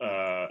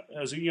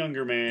as a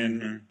younger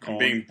man, And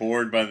being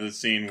bored by the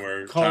scene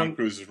where Tom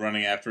Cruise is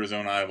running after his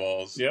own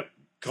eyeballs. Yep.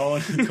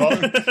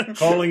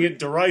 Calling it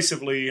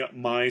derisively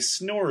my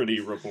Snority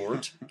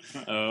Report.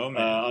 Oh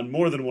man. On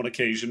more than one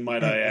occasion,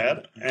 might I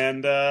add.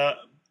 And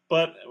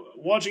but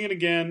watching it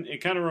again, it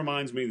kind of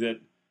reminds me that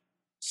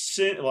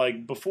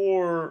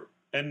before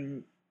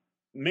and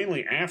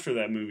mainly after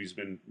that movie's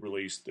been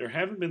released, there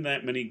haven't been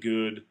that many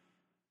good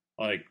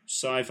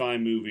sci-fi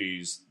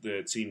movies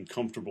that seem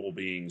comfortable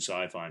being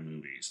sci-fi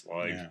movies.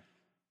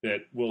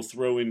 That will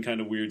throw in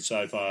kind of weird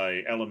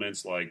sci-fi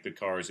elements like the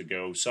cars that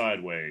go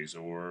sideways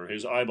or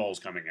his eyeballs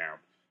coming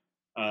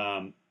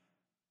out.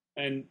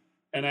 And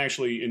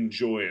actually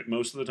enjoy it.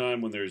 Most of the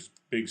time when there's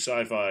big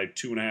sci-fi,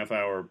 2.5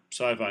 hour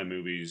sci-fi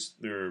movies,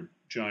 there are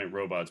giant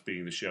robots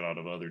beating the shit out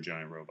of other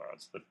giant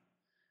robots.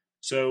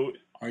 So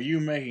Are you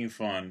making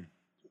fun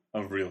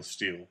of Real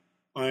Steel?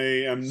 I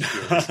am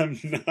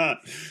not,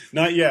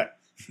 not yet.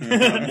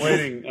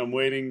 I'm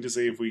waiting to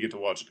see if we get to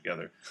watch it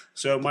together.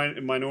 So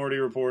Minority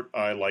Report,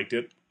 I liked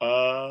it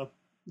the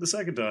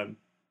second time.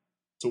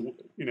 So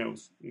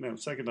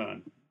second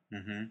time.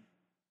 Mm-hmm.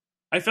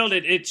 I felt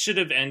it should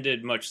have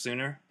ended much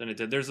sooner than it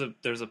did. There's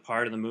a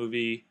part of the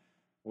movie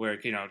where,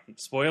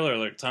 spoiler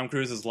alert, Tom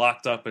Cruise is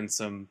locked up in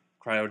some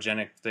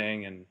cryogenic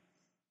thing, and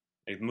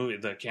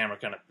the camera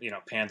kind of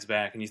pans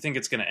back, and you think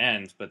it's going to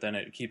end, but then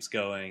it keeps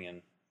going,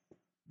 and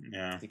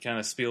he kind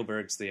of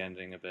Spielbergs the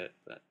ending a bit,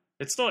 but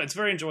it's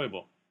very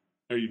enjoyable.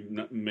 Are you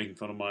not making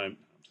fun of my? I'm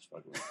just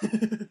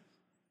fucking.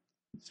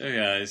 So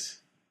guys,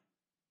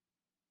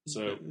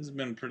 So this has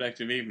been a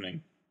productive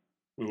evening.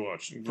 we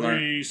watched We've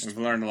Priest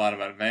learned a lot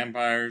about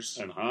vampires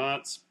and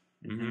Hots.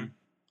 Mm-hmm.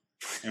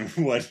 and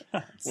what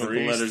the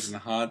Priest. letters in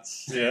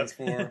Hots stands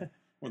for,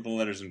 what the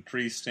letters in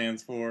Priest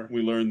stands for.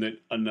 We learned that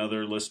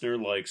another listener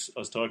likes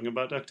us talking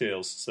about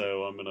DuckTales,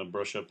 so I'm going to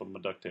brush up on my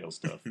DuckTales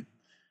stuff.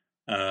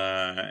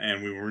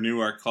 And we renew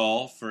our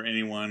call for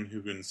anyone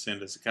who can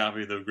send us a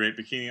copy of the Great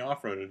Bikini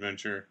Off-Road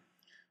Adventure.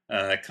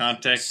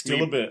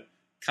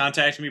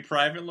 Contact me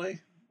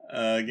privately.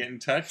 Get in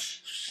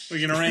touch. We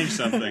can arrange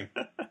something.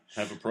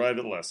 Have a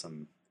private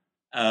lesson.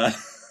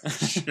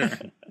 Sure.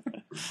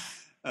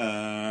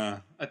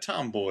 A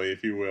tomboy,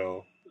 if you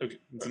will. Okay.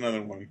 It's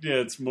another one. Yeah,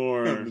 it's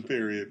more... The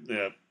period.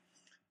 Yeah.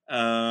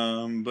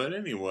 But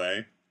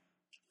anyway,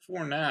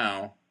 for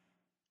now,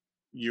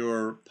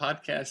 your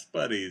podcast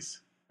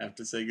buddies have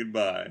to say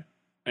goodbye.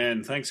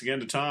 And thanks again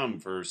to Tom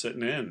for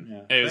sitting in.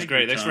 Yeah. Hey, it was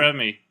great. Thanks for having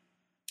me.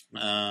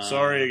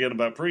 Sorry again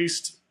about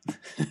Priest.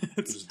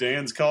 It was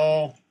Dan's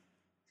call.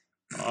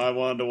 I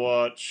wanted to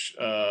watch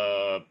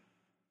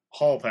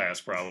Hall Pass,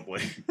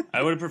 probably.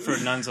 I would have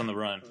preferred Nuns on the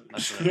Run.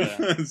 That's what, yeah.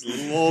 It's a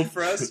little old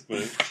for us,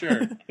 but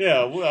sure.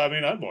 Yeah, well, I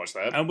mean, I'd watch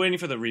that. I'm waiting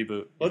for the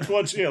reboot. Let's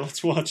watch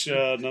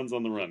Nuns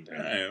on the Run. All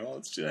right, well,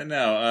 let's do that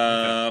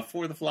now.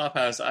 For the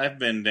Flophouse, I've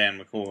been Dan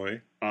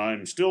McCoy.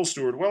 I'm still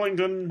Stuart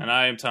Wellington. And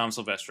I am Tom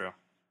Silvestro.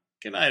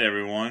 Good night,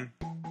 everyone.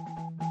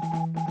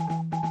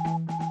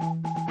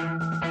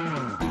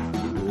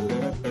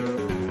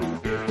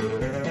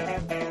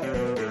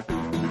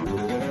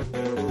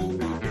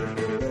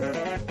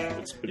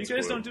 You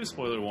guys don't do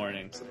spoiler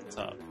warnings at the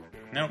top.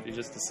 No. You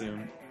just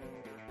assume.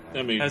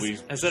 I mean,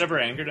 Has that ever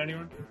angered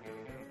anyone?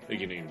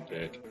 think you need a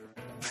dick.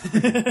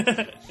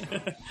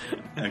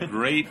 A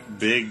great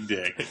big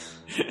dick.